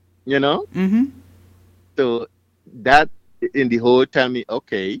 you know. Mm-hmm. So that in the whole tell me,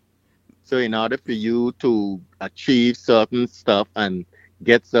 okay. So in order for you to achieve certain stuff and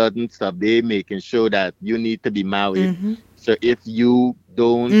get certain stuff, they making sure that you need to be married. Mm-hmm. So if you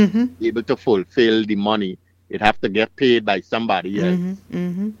don't Mm-hmm. able to fulfill the money, it have to get paid by somebody Mm-hmm. else.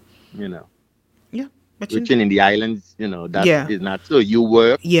 Mm-hmm. You know. Yeah. But Which in the islands, that yeah. is not so. You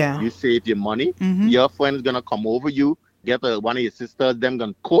work, Yeah. you save your money. Mm-hmm. Your friend's gonna come over you, get one of your sisters, them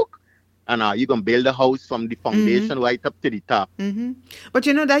gonna cook, and you gonna build a house from the Mm-hmm. foundation right up to the top. Mm-hmm. But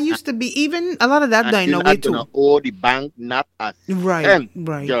that And, used to be even a lot of that and dying you're away not gonna too. owe the bank not a Right. cent,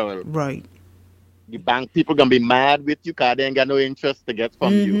 Right. girl. Right. The bank people gonna be mad with you because they ain't got no interest to get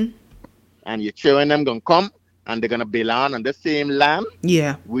from you. Mm-hmm. And your children them gonna come and they're gonna build on the same land.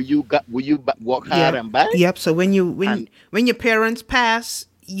 Yeah. Work hard Yep. and buy? Yep. So when And when your parents pass,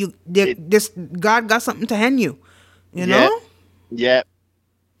 it, this God got something to hand you. You yeah, know. yeah,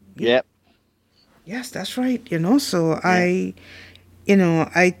 yeah, Yes, that's right. So yeah.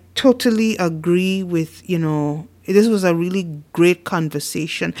 I totally agree with, this was a really great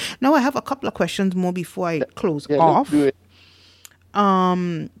conversation. Now I have a couple of questions more before I close Yeah, let's do off.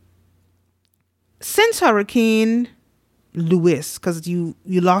 it. Since Hurricane Lewis, because you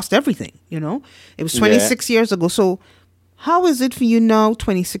lost everything, it was Yeah, 26 years ago. So how is it for you now,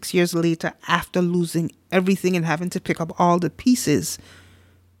 26 years later, after losing everything and having to pick up all the pieces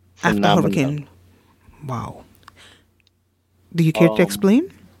after phenomenal. Hurricane? Wow. Do you care to Um,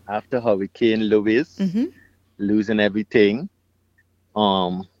 explain? After Hurricane Lewis, Mm-hmm. losing everything,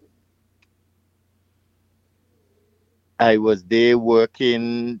 um, I was there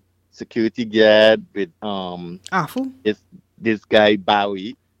working security guard with Awful. this guy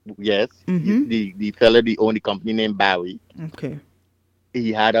Bowie. Yes, Mm-hmm. the fella, the only company named Bowie. Okay.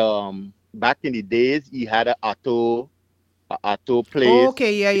 He had back in the days he had a auto place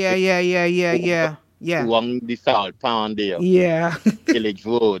Okay. Yeah. Yeah. Yeah. Yeah. Yeah. over Yeah. Yeah. along the South Pound there, Yeah. Village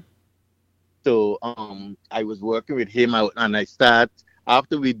Road. So I was working with him out, and I start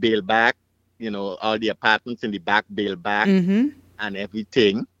after we bail back, all the apartments in the back bail back Mm-hmm. and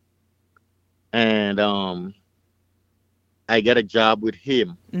everything, and I get a job with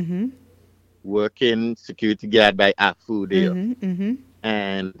him Mm-hmm. working security guard by Afu there. Mm-hmm. Mm-hmm.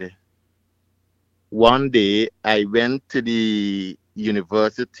 And one day I went to the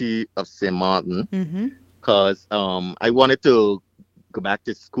University of St. Martin Mm-hmm. because I wanted to go back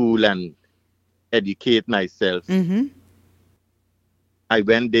to school and educate myself. Mm-hmm. I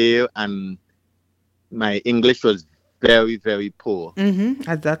went there and my English was very, very poor Mm-hmm.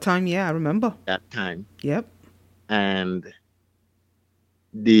 At that time, yeah, I remember. that time. Yep. And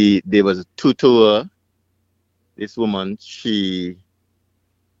there was a tutor. This woman, she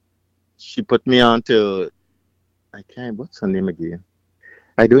put me on to, I can't, what's her name again?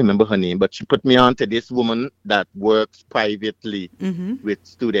 I don't remember her name, but she put me on to this woman that works privately Mm-hmm. with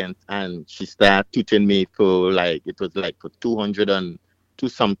students, and she started tutoring me for like, it was like for 202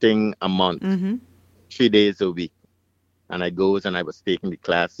 something a month, Mm-hmm. 3 days a week. And I goes and I was taking the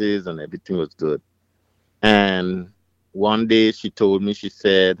classes and everything was good. And one day she told me, she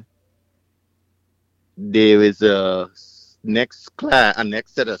said, there is next class, a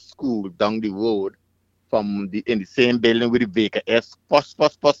next set of school down the road from the in the same building with the Baker S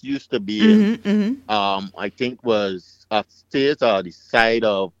Post used to be in. Mm-hmm. Mm-hmm. I think was upstairs or the side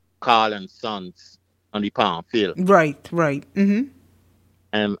of Carl and Sons on the Palm Field. Right. Right. Mm-hmm.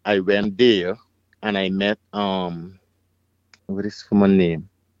 And I went there and I met what is woman name?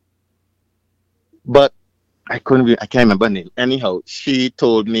 But I can't remember her name. Anyhow, she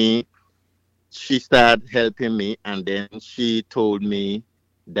told me, she started helping me, and then she told me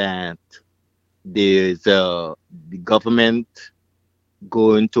that there's the government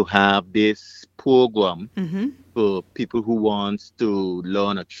going to have this program Mm-hmm. for people who wants to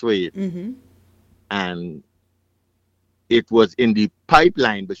learn a trade, Mm-hmm. and it was in the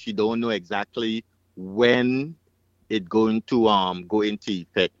pipeline, but she don't know exactly when it going to go into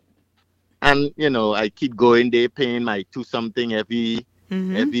effect. And I keep going there, paying my two something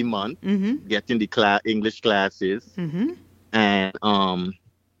Mm-hmm. every month, Mm-hmm. getting the English classes. Mm-hmm. And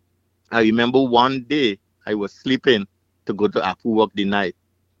I remember one day I was sleeping to go to Apu work the night,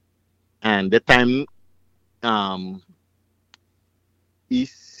 and the time um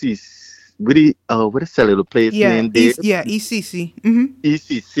ECC, what is that little place Yeah. name there? ECC. Mm-hmm.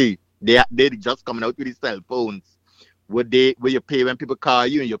 ECC. They just coming out with the cell phones. Where you pay when people call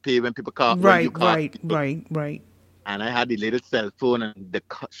you, and you pay when people call when you Right. call Right. people. Right. Right. And I had the little cell phone, and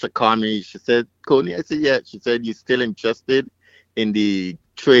she called me. She said, "Coney," I said, "Yeah." She said, "You still interested in the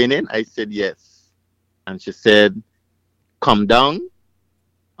training?" I said, "Yes." And she said, "Come down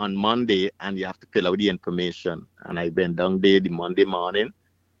on Monday, and you have to fill out the information." And I went down there the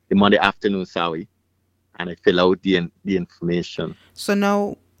Monday afternoon, sorry, and I fill out the information. So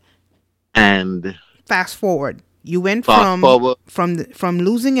now, And fast forward. You went fast forward, from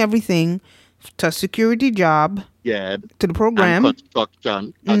losing everything to a security job yeah, to the and program.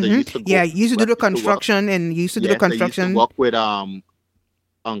 construction. As I Mm-hmm. used to Yeah, go, you used to where do I the used to work. construction, and you used to do the Yes, I used to construction. work with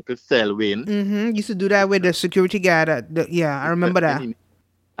Uncle Selwyn. Mm-hmm. Used to do that with the security guard. Yeah, I remember that.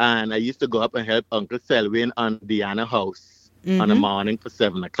 And I used to go up and help Uncle Selwyn on Diana House on the Mm-hmm. morning for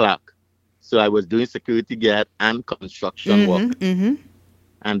 7 o'clock. So I was doing security guard and construction work. Mm-hmm. Mm-hmm.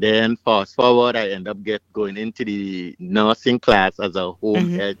 And then fast forward, I end up going into the nursing class as a home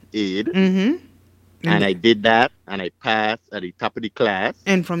Mm-hmm. health aide. Mm-hmm. And I did that, and I passed at the top of the class.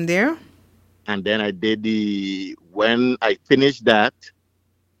 And from there. And then when I finished that,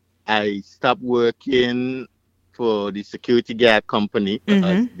 I stopped working for the security guard company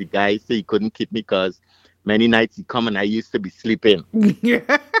because Mm-hmm. the guy said he couldn't keep me because many nights he come and I used to be sleeping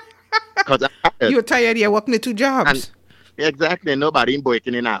because I'm tired. You're tired. You're working the two And jobs. exactly, nobody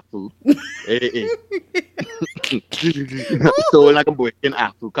working in Afu. So like I'm working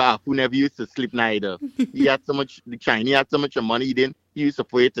Afu because Afu never used to sleep neither. The Chinese had so much money, he used to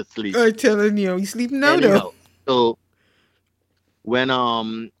afraid to sleep. I'm telling you, you sleeping now though. Anyhow, so when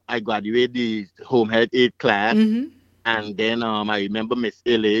I graduated the home health aid class, Mm-hmm. and then I remember Miss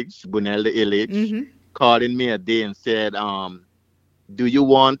Illich, Bunelda Illich, Mm-hmm. calling me a day and said, "Do you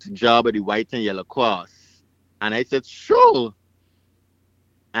want a job at the White and Yellow Cross?" And I said, "Sure."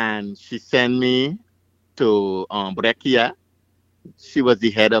 And she sent me to Brekia. She was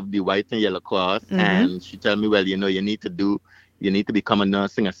the head of the White and Yellow Cross, Mm-hmm. and she told me, "Well, you need to become a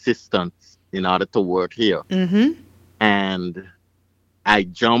nursing assistant in order to work here." Mm-hmm. And I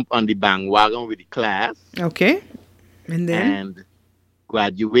jumped on the bandwagon with the class Okay. And then. and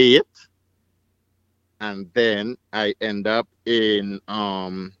graduate. And then I end up in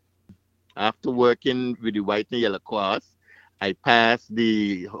after working with the White and Yellow Cross, I passed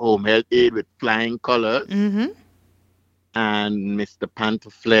the home health aid with flying colors. Mm-hmm. And Mr.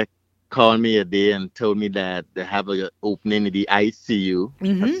 Pantofleck called me a day and told me that they have an opening in the ICU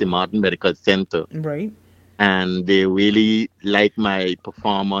Mm-hmm. at St. Martin Medical Center. Right. And they really like my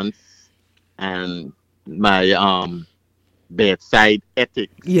performance and my bedside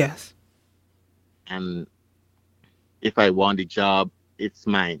ethics. Yes. And if I want the job, it's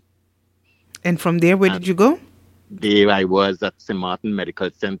mine. And from there, where And did you go? there I was at St. Martin Medical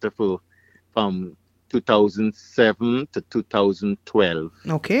Center from 2007 to 2012.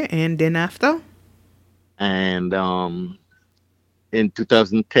 Okay. And then after. And in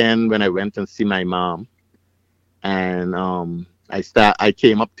 2010 when I went and see my mom, and I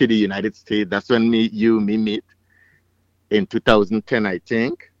came up to the United States. That's when me meet in 2010, I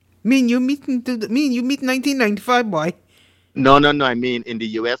think. Me and you meet 1995, boy. No. I mean in the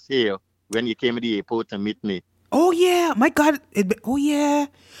US here when you came to the airport to meet me. Oh yeah, my God! Oh yeah,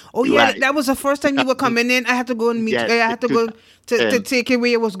 oh yeah. Right. That was the first time you were coming in. I had to go and meet. Yes. I had to go to 2010 take it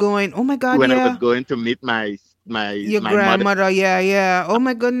where it was going. Oh my God! when I was Yeah, going to meet my your my mother. grandmother. Yeah, yeah. Oh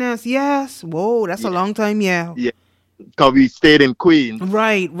my goodness. Yes. Whoa, that's a Yeah. long time. Yeah. Yeah. Cause we stayed in Queens.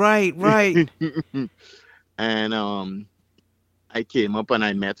 Right. Right. Right. And I came up and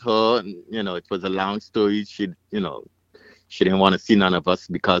I met her. And, it was a long story. She didn't want to see none of us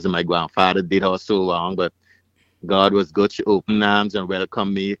because my grandfather did her so wrong. But God was good. She opened arms and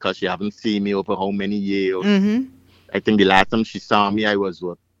welcomed me because she haven't seen me over how many years. Mm-hmm. I think the last time she saw me, I was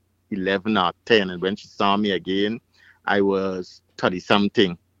 11 or 10. And when she saw me again, I was 30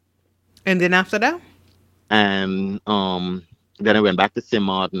 something. And then after that. And then I went back to St.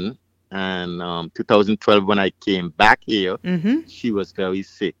 Martin. And 2012, when I came back here, Mm-hmm. she was very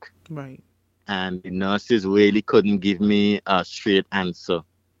sick. Right. And the nurses really couldn't give me a straight answer.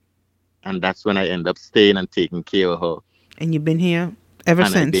 And that's when I ended up staying and taking care of her. And you've been here ever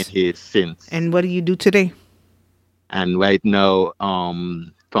And I've been since. here since. And what do you do today? And right now,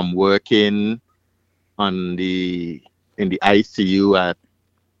 from working in the ICU at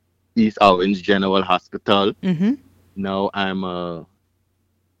East Orange General Hospital, Mm-hmm. now I'm a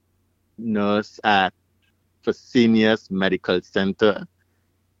nurse at Fresenius Medical Center,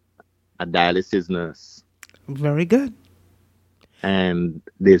 a dialysis nurse. Very good. And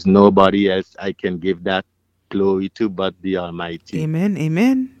there's nobody else I can give that glory to but the Almighty. Amen.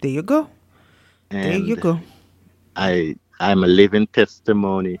 Amen. There you go. There you And go. I'm a living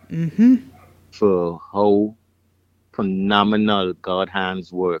testimony Mm-hmm. for how phenomenal God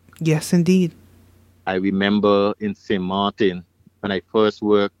hands work. Yes, indeed. I remember in St. Martin when I first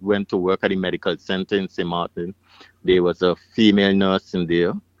went to work at the medical center in St. Martin, there was a female nurse in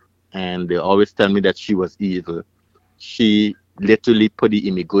there, and they always tell me that she was evil. She literally put the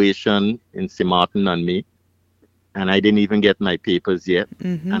immigration in St. Martin on me, and I didn't even get my papers yet.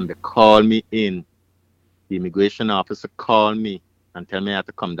 Mm-hmm. And they called me in. The immigration officer called me and tell me I had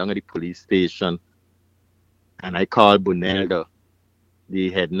to come down to the police station. And I called Bunelda,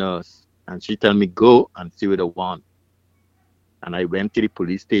 the head nurse, and she told me go and see what I want. And I went to the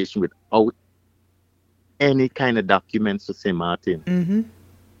police station without any kind of documents to St. Martin. Mm-hmm.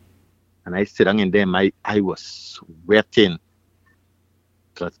 And I sit down in there, I was sweating.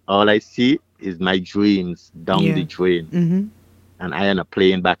 Because all I see is my dreams down Yeah. the drain. Mm-hmm. And I am a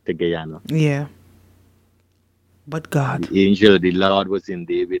plane back to Guyana. Yeah. But God. The angel of the Lord was in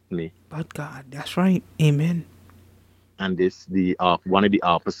there with me. But God. That's right. Amen. And one of the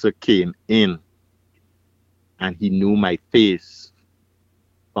officers came in, and he knew my face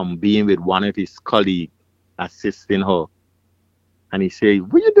from being with one of his colleagues assisting her. And he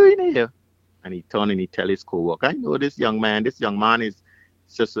said, "What you doing here?" And he turned and he tell his co-worker, "I know this young man. This young man is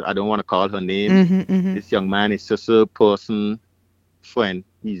just, I don't want to call her name. Mm-hmm. Mm-hmm. This young man is just a person, friend.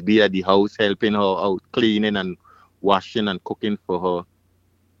 He's be at the house helping her out, cleaning and washing and cooking for her."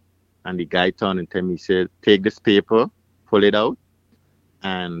 And the guy turned and tell me, he said, "Take this paper, pull it out.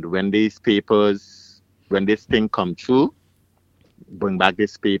 And when this thing come through, bring back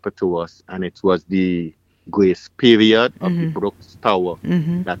this paper to us." And it was the grace period of the Brooks Tower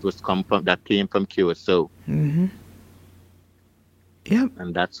Mm-hmm. that came from Curacao. Mm-hmm. Yep.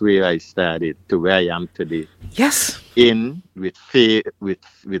 And that's where I started to where I am today. Yes. In with fear, with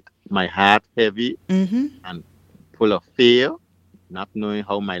my heart heavy Mm-hmm. and full of fear, not knowing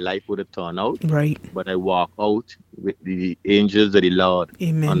how my life would have turned out. Right. But I walk out with the angels of the Lord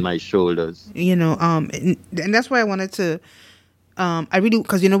Amen. on my shoulders. And that's why I wanted to, I really,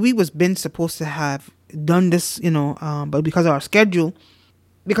 because, we been supposed to have done this, but because of our schedule,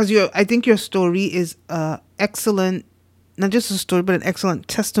 because I think your story is excellent, not just a story, but an excellent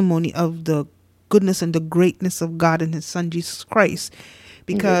testimony of the goodness and the greatness of God and his son, Jesus Christ.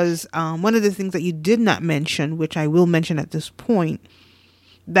 Because one of the things that you did not mention, which I will mention at this point,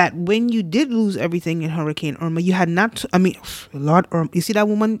 that when you did lose everything in Hurricane Irma, you had not, Lord Irma, you see that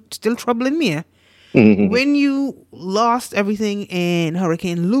woman still troubling me? Eh? When you lost everything in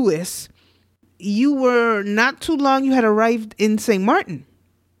Hurricane Lewis, you were not too long, you had arrived in St. Martin.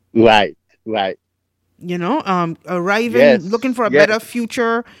 Right. Arriving, Yes, looking for a yes. better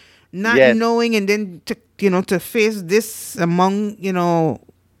future, not Yes. knowing, and then to face this among,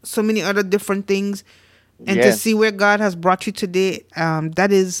 so many other different things. and to see Yes. where God has brought you today,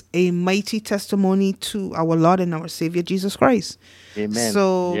 that is a mighty testimony to our Lord and our Savior Jesus Christ. Amen.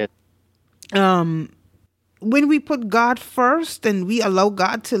 So Yes. when we put God first and we allow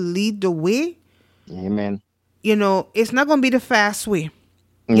God to lead the way, Amen. it's not going to be the fast way.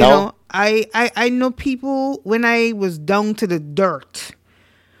 No. I know people when I was down to the dirt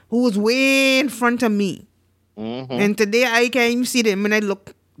who was way in front of me. Mm-hmm. And today I can even see them when I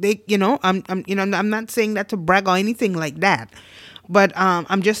look. I'm not saying that to brag or anything like that, but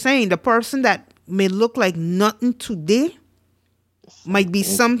I'm just saying the person that may look like nothing today might be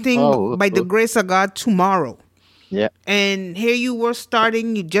Something something by the powerful. grace of God tomorrow. Yeah. And here you were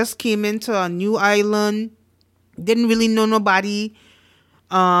starting. You just came into a new island, didn't really know nobody,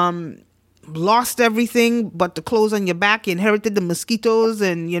 lost everything but the clothes on your back, inherited the mosquitoes,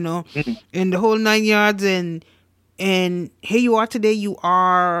 and and the whole 9 yards, and here you are today. You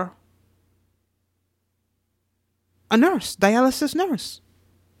are a nurse, dialysis nurse,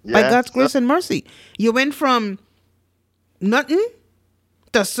 by Yeah. God's So grace and mercy. You went from nothing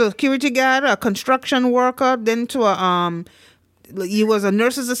to security guard, a construction worker, then to you was a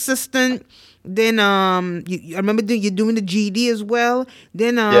nurse's assistant. Then I remember you doing the GED as well.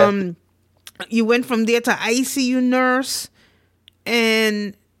 Then yeah. you went from there to ICU nurse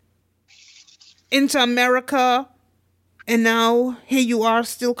and into America. And now here you are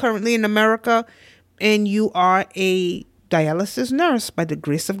still currently in America, and you are a dialysis nurse by the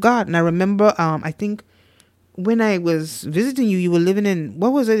grace of God. And I remember, I think when I was visiting you, you were living in,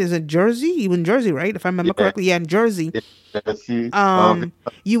 what was it? Is it Jersey? You were in Jersey, right? If I remember Yeah. correctly. Yeah, in Jersey. Yeah. See. Oh,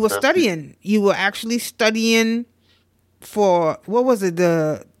 You were see. studying. You were actually studying for, what was it?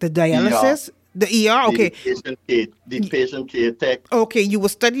 The ER. dialysis? The ER? The Okay. patient care. The patient care tech. Okay, you were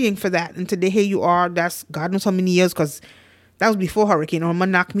studying for that, and today here you are. That's God knows how many years, because that was before Hurricane Irma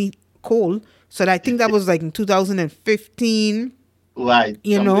knocked me cold. So I think that was like in 2015, Right.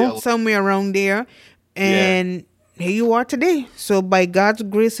 Somewhere. somewhere around there. Yeah. And here you are today. So by God's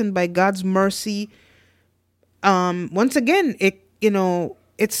grace and by God's mercy, once again,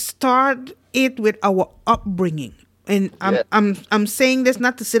 it started it with our upbringing. And Yeah. I'm saying this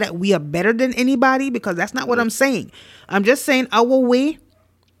not to say that we are better than anybody, because that's not what I'm saying. I'm just saying our way.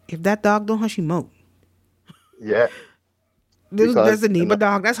 If that dog don't hush him out, Yeah. there's Because the neighbor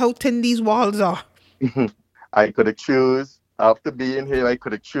dog. That's how thin these walls are. I could have choose after being here. I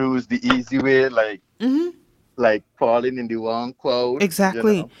could have choose the easy way, like falling in the wrong crowd.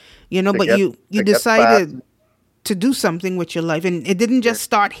 Exactly. To But get you to get past. decided to do something with your life, and it didn't Yeah. just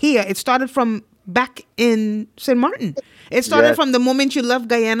start here. It started from back in St. Martin. It started Yes. from the moment you left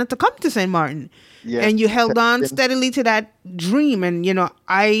Guyana to come to St. Martin, Yes. and you held on Testing. steadily to that dream. And Yeah.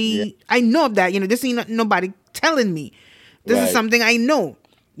 I know of that. This ain't nobody telling me. This is Right. something I know.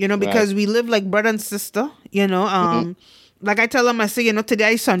 Right. Because we live like brother and sister. Mhm. Like I tell him, I say,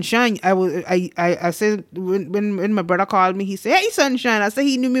 today is sunshine. I said when my brother called me, he said, "Hey, sunshine." I said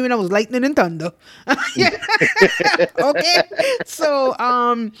he knew me when I was lightning and thunder. Yeah. Okay. So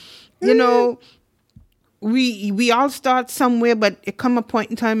you know, we all start somewhere, but it come a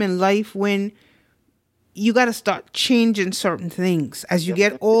point in time in life when you got to start changing certain things. As you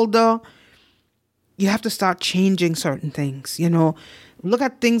get older, you have to start changing certain things. Look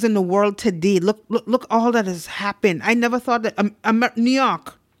at things in the world today. Look all that has happened. I never thought that New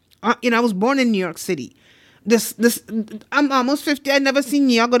York. I was born in New York City. This I'm almost 50. I never seen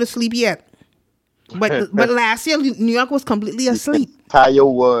New York go to sleep yet. But last year New York was completely The asleep. entire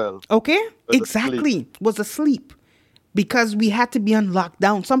world Okay, was asleep. exactly, was asleep because we had to be on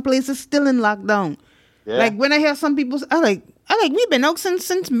lockdown. Some places still in lockdown. Yeah. Like when I hear some people, I like we've been out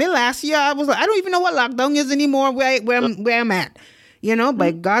since mid last year. I was like, I don't even know what lockdown is anymore. Where I'm at,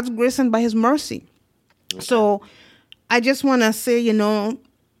 by God's grace and by His mercy. So I just want to say,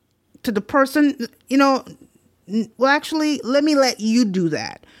 to the person, well, actually, let me let you do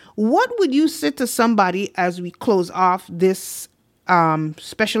that. What would you say to somebody as we close off this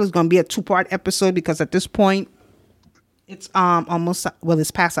special? Is going to be a 2-part episode because at this point it's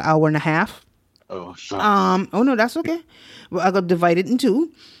it's past an hour and a half. Oh, shucks. Oh no, that's okay. Well, I got divided in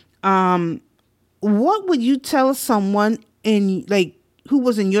two. What would you tell someone who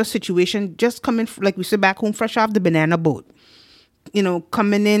was in your situation, just coming like we said back home, fresh off the banana boat?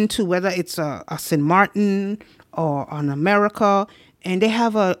 Coming into whether it's a St. Martin or an America, and they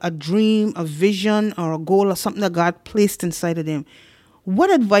have a dream, a vision, or a goal, or something that God placed inside of them. What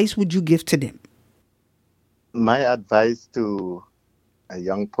advice would you give to them? My advice to a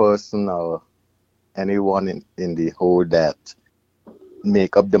young person or anyone in the whole that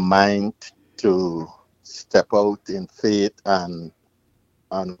make up the mind to step out in faith and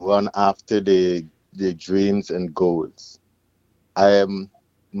run after the their dreams and goals.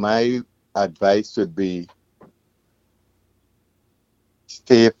 My advice would be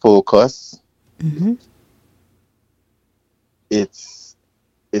stay focused. Mm-hmm. It's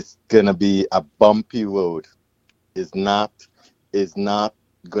gonna be a bumpy road. It's not it's not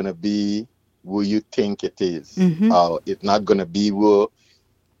gonna be who you think it is. Mm-hmm. It's not gonna be where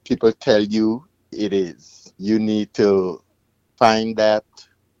people tell you it is. You need to find that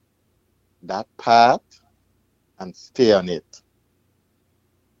path and stay on it.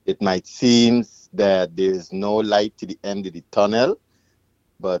 It might seem that there is no light to the end of the tunnel,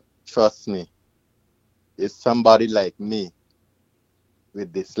 but trust me, if somebody like me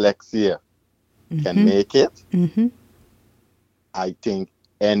with dyslexia can Mm-hmm. make it, Mm-hmm. I think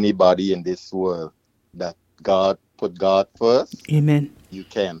anybody in this world that God put God first, Amen. you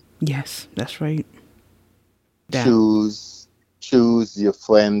can. Yes, that's right. That. Choose your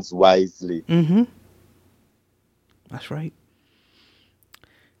friends wisely. Mm-hmm. That's right.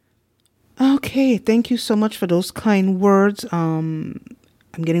 Okay, thank you so much for those kind words. I'm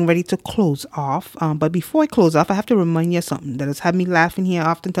getting ready to close off. But before I close off, I have to remind you of something that has had me laughing here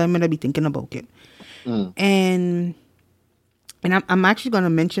oftentimes when I be thinking about it. Mm. And I'm actually going to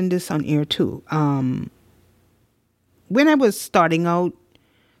mention this on air too. When I was starting out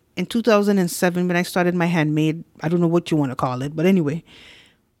in 2007, when I started my handmade, I don't know what you want to call it, but anyway,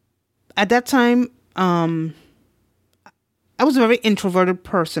 at that time, I was a very introverted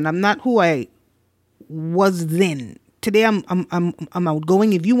person. I'm not who I was then. Today, I'm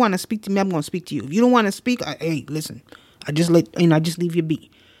outgoing. If you want to speak to me, I'm going to speak to you. If you don't want to speak, hey, listen, I just leave you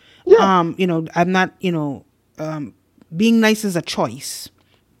be. Yeah. I'm not, being nice is a choice.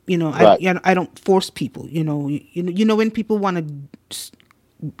 Right. I don't force people. When people want to,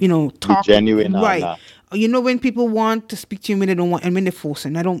 Be talk, genuine or right? not. When people want to speak to you when they don't want, and when they're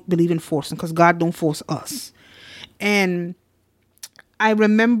forcing. I don't believe in forcing because God don't force us. And I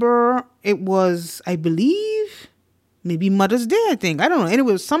remember it was, I believe, maybe Mother's Day. I think, I don't know. Anyway,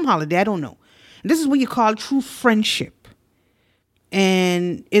 it was some holiday. I don't know. And this is what you call true friendship.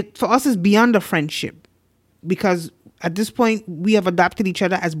 And it for us is beyond a friendship because at this point we have adopted each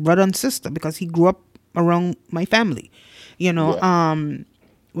other as brother and sister because he grew up around my family. Yeah.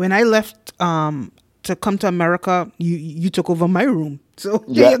 When I left to come to America, you took over my room. So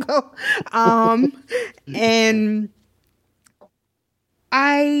there Yeah. you go. And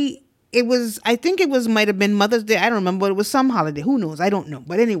I think it was might have been Mother's Day. I don't remember. It was some holiday. Who knows? I don't know.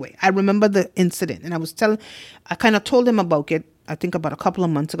 But anyway, I remember the incident and I kind of told him about it. I think about a couple of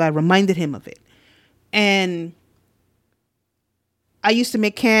months ago. I reminded him of it. And I used to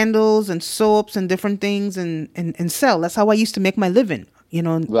make candles and soaps and different things and sell. That's how I used to make my living,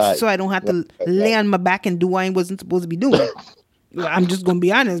 Right. so I don't have to Right. lay on my back and do what I wasn't supposed to be doing. I'm just going to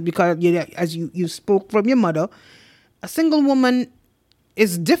be honest because as you spoke from your mother, a single woman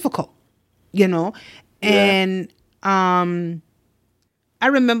is difficult, Yeah. and I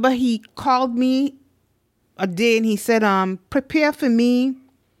remember he called me a day and he said, prepare for me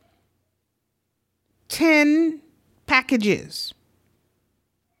 10 packages.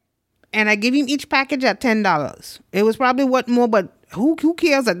 And I give him each package at $10. It was probably what more, but who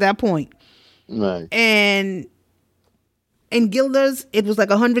cares at that point? Right. And in guilders, it was like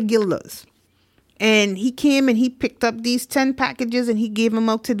 100 guilders. And he came and he picked up these 10 packages and he gave them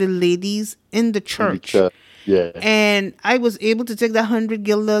out to the ladies in the church. Yeah. And I was able to take the 100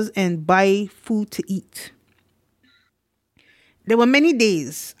 guilders and buy food to eat. There were many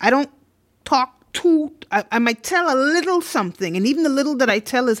days. I don't talk too. I might tell a little something, and even the little that I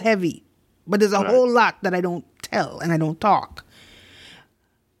tell is heavy. But there's a whole lot that I don't tell and I don't talk.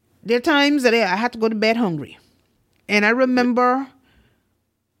 There are times that I had to go to bed hungry. And I remember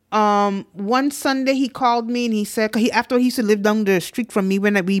one Sunday he called me and he said, after he used to live down the street from me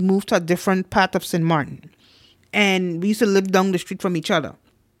when we moved to a different part of St. Martin. And we used to live down the street from each other.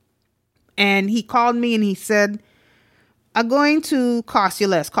 And he called me and he said, I'm going to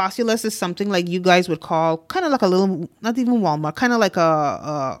Costuless. Costuless is something like you guys would call kind of like a little, not even Walmart, kind of like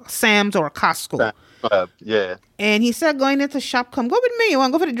a Sam's or a Costco. Yeah. And he said, going into shop, come go with me. You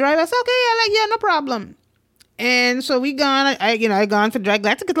want to go for the drive? I said, okay, yeah, no problem. And so we gone. I gone for the drive.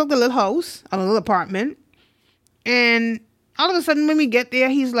 Glad to get to the little house, a little apartment. And all of a sudden, when we get there,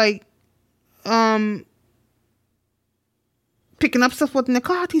 he's like, picking up stuff in the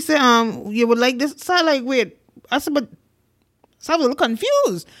cart. He said, you would like this? So I like, wait. I said, but. So I was a little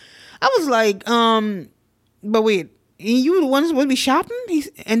confused. I was like, but wait, you the ones supposed to be shopping?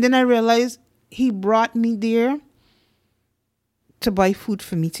 And then I realized he brought me there to buy food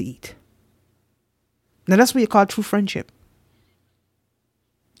for me to eat. Now that's what you call true friendship.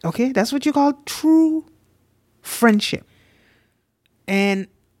 Okay, that's what you call true friendship. And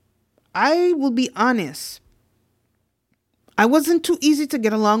I will be honest, I wasn't too easy to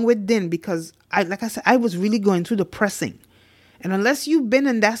get along with then because like I said, I was really going through the pressing. And unless you've been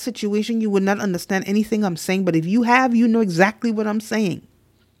in that situation, you would not understand anything I'm saying. But if you have, you know exactly what I'm saying.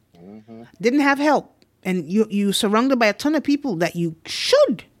 Didn't have help. And you surrounded by a ton of people that you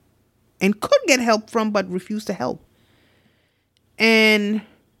should and could get help from, but refuse to help. And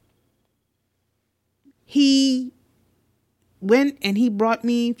he went and he brought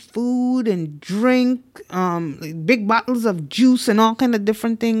me food and drink, big bottles of juice and all kind of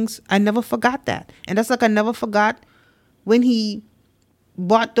different things. I never forgot that. And that's like I never forgot when he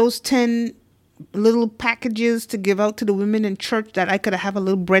bought those 10 little packages to give out to the women in church that I could have a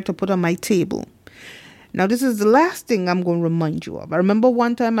little bread to put on my table. Now, this is the last thing I'm going to remind you of. I remember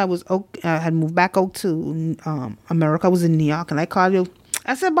one time I had moved back out to America. I was in New York, and I called you.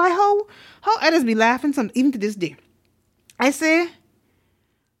 I said, "By how others be laughing, even to this day." I say,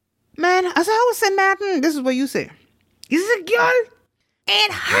 "Man," I said, "How was St. Martin?" This is what you say. You say, "Girl,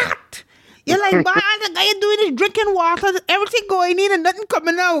 ain't hot." You're like, "Boy, all the guy doing is drinking water, everything going in and nothing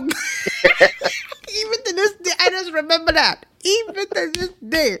coming out." Even to this day, I just remember that. Even to this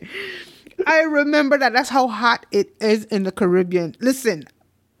day, I remember that. That's how hot it is in the Caribbean. Listen,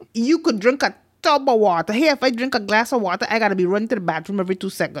 you could drink a tub of water. Here, if I drink a glass of water, I got to be running to the bathroom every 2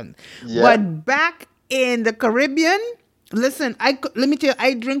 seconds. Yeah. But back in the Caribbean, listen, let me tell you,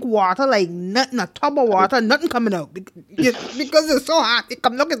 I drink water like nothing, a tub of water, nothing coming out. Because it's so hot, it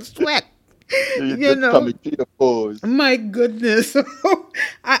come looking sweat. You know, coming to the pores. My goodness.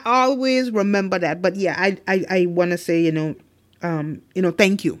 I always remember that. But yeah, I want to say,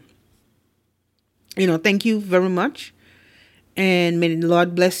 thank you. Thank you very much. And may the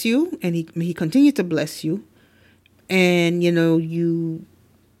Lord bless you. And may he continue to bless you. And,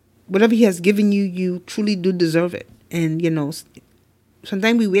 whatever he has given you, you truly do deserve it. And,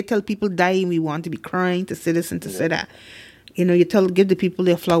 sometimes we wait till people die and we want to be crying to say this and to say that. You give the people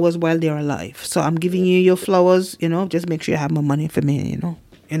their flowers while they're alive. So I'm giving you your flowers, just make sure you have more money for me,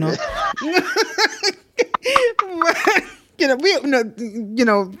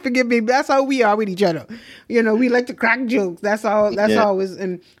 forgive me. That's how we are with each other. We like to crack jokes. That's always.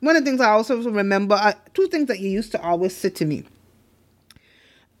 And one of the things I also remember, two things that you used to always say to me.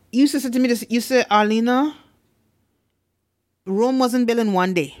 You used to say to me this. You said, "Arlena, Rome wasn't built in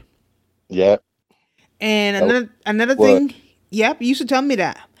one day." Yeah. And another thing, yep, you used to tell me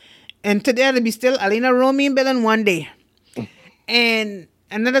that. And today it'll be still Arlena, Rome ain't built in one day. And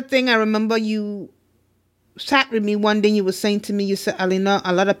another thing, I remember you sat with me one day and you were saying to me, you said, "Arlena,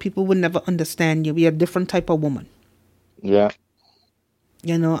 a lot of people would never understand you. You're a different type of woman." Yeah.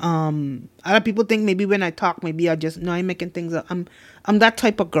 A lot of people think maybe when I talk, maybe I'm making things up. I'm that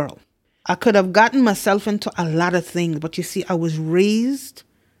type of girl. I could have gotten myself into a lot of things, but you see, I was raised.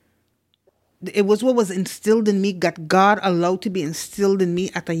 It was what was instilled in me, got God allowed to be instilled in me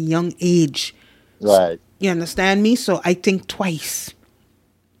at a young age. Right. You understand me? So I think twice.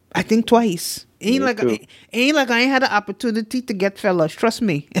 Ain't like I ain't had the opportunity to get fellas. Trust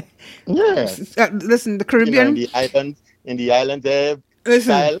me. Yeah. Listen, the Caribbean. In the island there. Listen.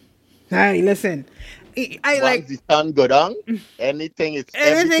 Style, hey, listen. Once the sun go down, anything is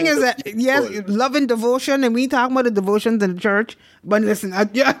yes, love and devotion, and we talk about the devotions in the church. But listen,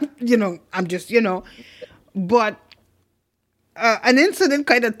 I'm just but an incident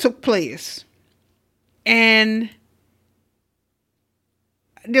kind of took place, and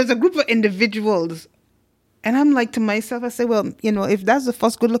there's a group of individuals, and I'm like to myself, I say, well, if that's the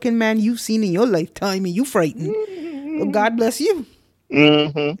first good-looking man you've seen in your lifetime, and you frightened, well, God bless you.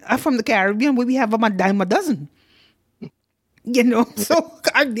 Mm-hmm. I'm from the Caribbean where we have a dime a dozen. So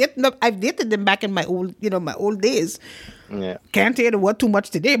I've dated them back in my old days. Yeah. Can't tell you what too much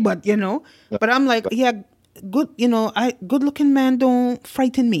today, but but I'm like, yeah, good, good looking man don't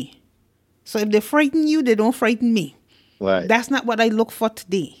frighten me. So if they frighten you, they don't frighten me. Right. That's not what I look for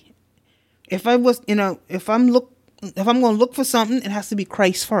today. If I was, if I'm going to look for something, it has to be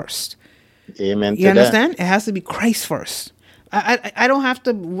Christ first. Amen. You understand? It has to be Christ first. I don't have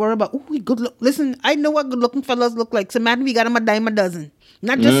to worry about, we good look. Listen, I know what good looking fellas look like. St. Martin, we got them a dime a dozen.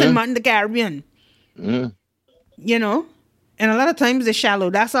 Not just St. Martin, the Caribbean. And a lot of times they're shallow.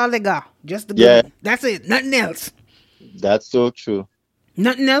 That's all they got. Just the good one. That's it. Nothing else. That's so true.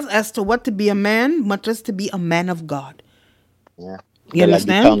 Nothing else as to what to be a man, much as to be a man of God. Yeah. You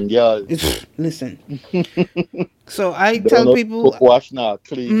understand? Listen. So I tell people, wash now,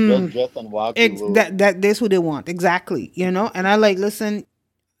 clean, just dress and walk. That's who they want, exactly. And I like, listen,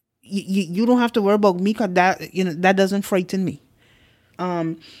 you don't have to worry about me, because that that doesn't frighten me.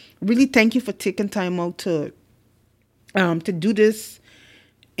 Really, thank you for taking time out to do this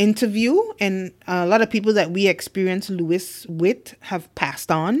interview. And a lot of people that we experienced Lewis with have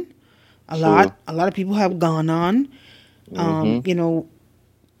passed on. A lot of people have gone on. You know,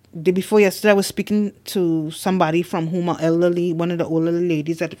 day before yesterday, I was speaking to somebody from whom are elderly, one of the older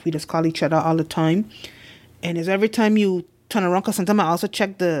ladies that we just call each other all the time. And it's every time you turn around, because sometimes I also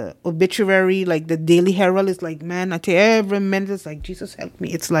check the obituary, like the Daily Herald. It's like, man, I tell you, every minute it's like, Jesus help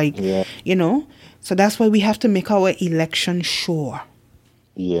me. It's like, you know, so that's why we have to make our election sure.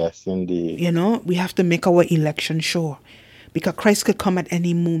 Yes, indeed. You know, we have to make our election sure. Because Christ could come at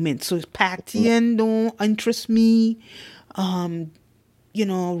any moment. So partying don't interest me. You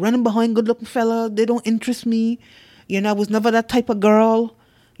know, running behind good-looking fella, they don't interest me. You know, I was never that type of girl.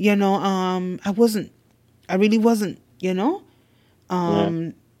 You know, I wasn't. I really wasn't, you know.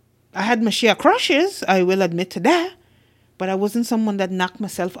 I had my share of crushes, I will admit to that. But I wasn't someone that knocked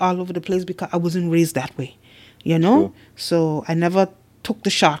myself all over the place because I wasn't raised that way, you know. True. So I never took the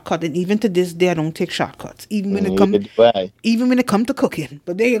shortcut. And even to this day, I don't take shortcuts. Even when it come to cooking.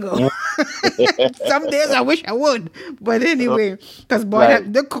 But there you go. Some days I wish I would. But anyway, because boy,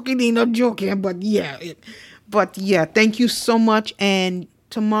 the cooking ain't no joking. But yeah. Thank you so much. And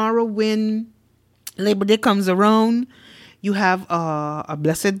tomorrow when Labor Day comes around, you have a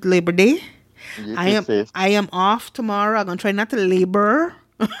blessed Labor Day. I am off tomorrow. I'm gonna try not to labor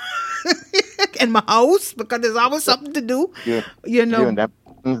in my house because there's always something to do. You know, and that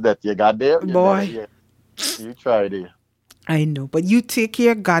things that you got there, boy. You tried it. I know, but you take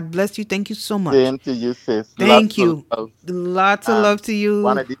care. God bless you. Thank you so much. Same to you, sis. Thank you. Lots of love to you.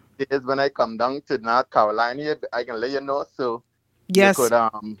 One of these days when I come down to North Carolina, I can let you know so. Yes. You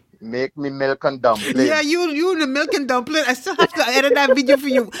could make me milk and dumpling. Yeah, you the milk and dumpling. I still have to edit that video for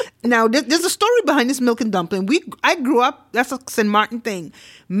you. Now, there's a story behind this milk and dumpling. I grew up, that's a St. Martin thing.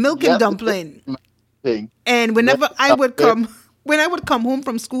 Milk and dumpling. And whenever I would come home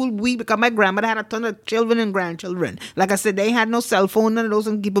from school, because my grandmother had a ton of children and grandchildren. Like I said, they had no cell phone, none of those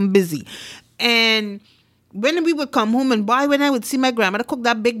and keep them busy. And when we would come home and when I would see my grandmother cook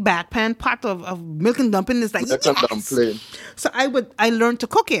that big back pan pot of milk and dumpling, it's like, yes! So I learned to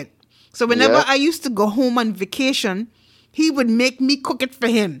cook it. So whenever I used to go home on vacation, he would make me cook it for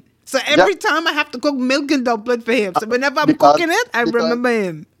him. So every time I have to cook milk and dumpling for him. So whenever I'm cooking it, I remember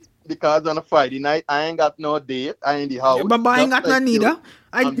him. Because on a Friday night, I ain't got no date. I in the house. But I ain't got none either.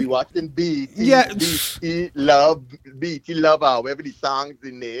 I'll be watching BT. Yeah. BT love however the song's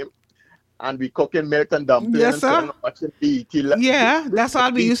the name. And we cooking milk and dumpling. Yes, sir. Watching BT yeah, that's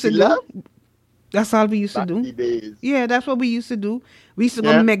all we used to do. That's all we used to do. Days. Yeah, that's what we used to do. We used to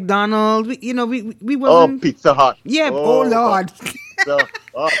go to McDonald's. We wasn't... Oh, Pizza Hut. Yeah, oh Lord. Those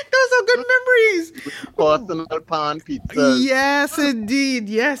are good memories. Personal pan pizzas. Yes, indeed.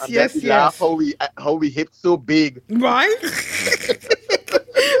 Yes, and yes. How we hit so big. Right?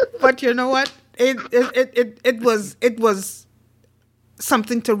 But you know what? It was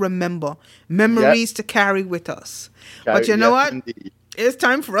something to remember. Memories to carry with us. But you know what? Indeed. It's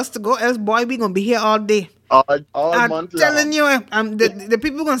time for us to go. Else, boy, we're going to be here all day. All I'm month telling long. you, the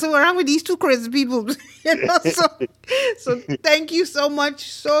people are going to say, what's wrong with these two crazy people? You know, so thank you so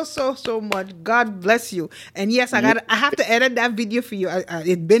much. So much. God bless you. And yes, I have to edit that video for you.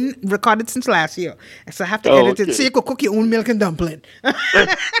 It's been recorded since last year. So I have to edit it so you can cook your own milk and dumpling.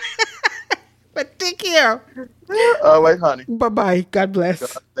 But take care. All right, honey. Bye-bye. God bless.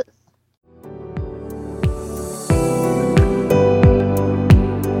 God bless.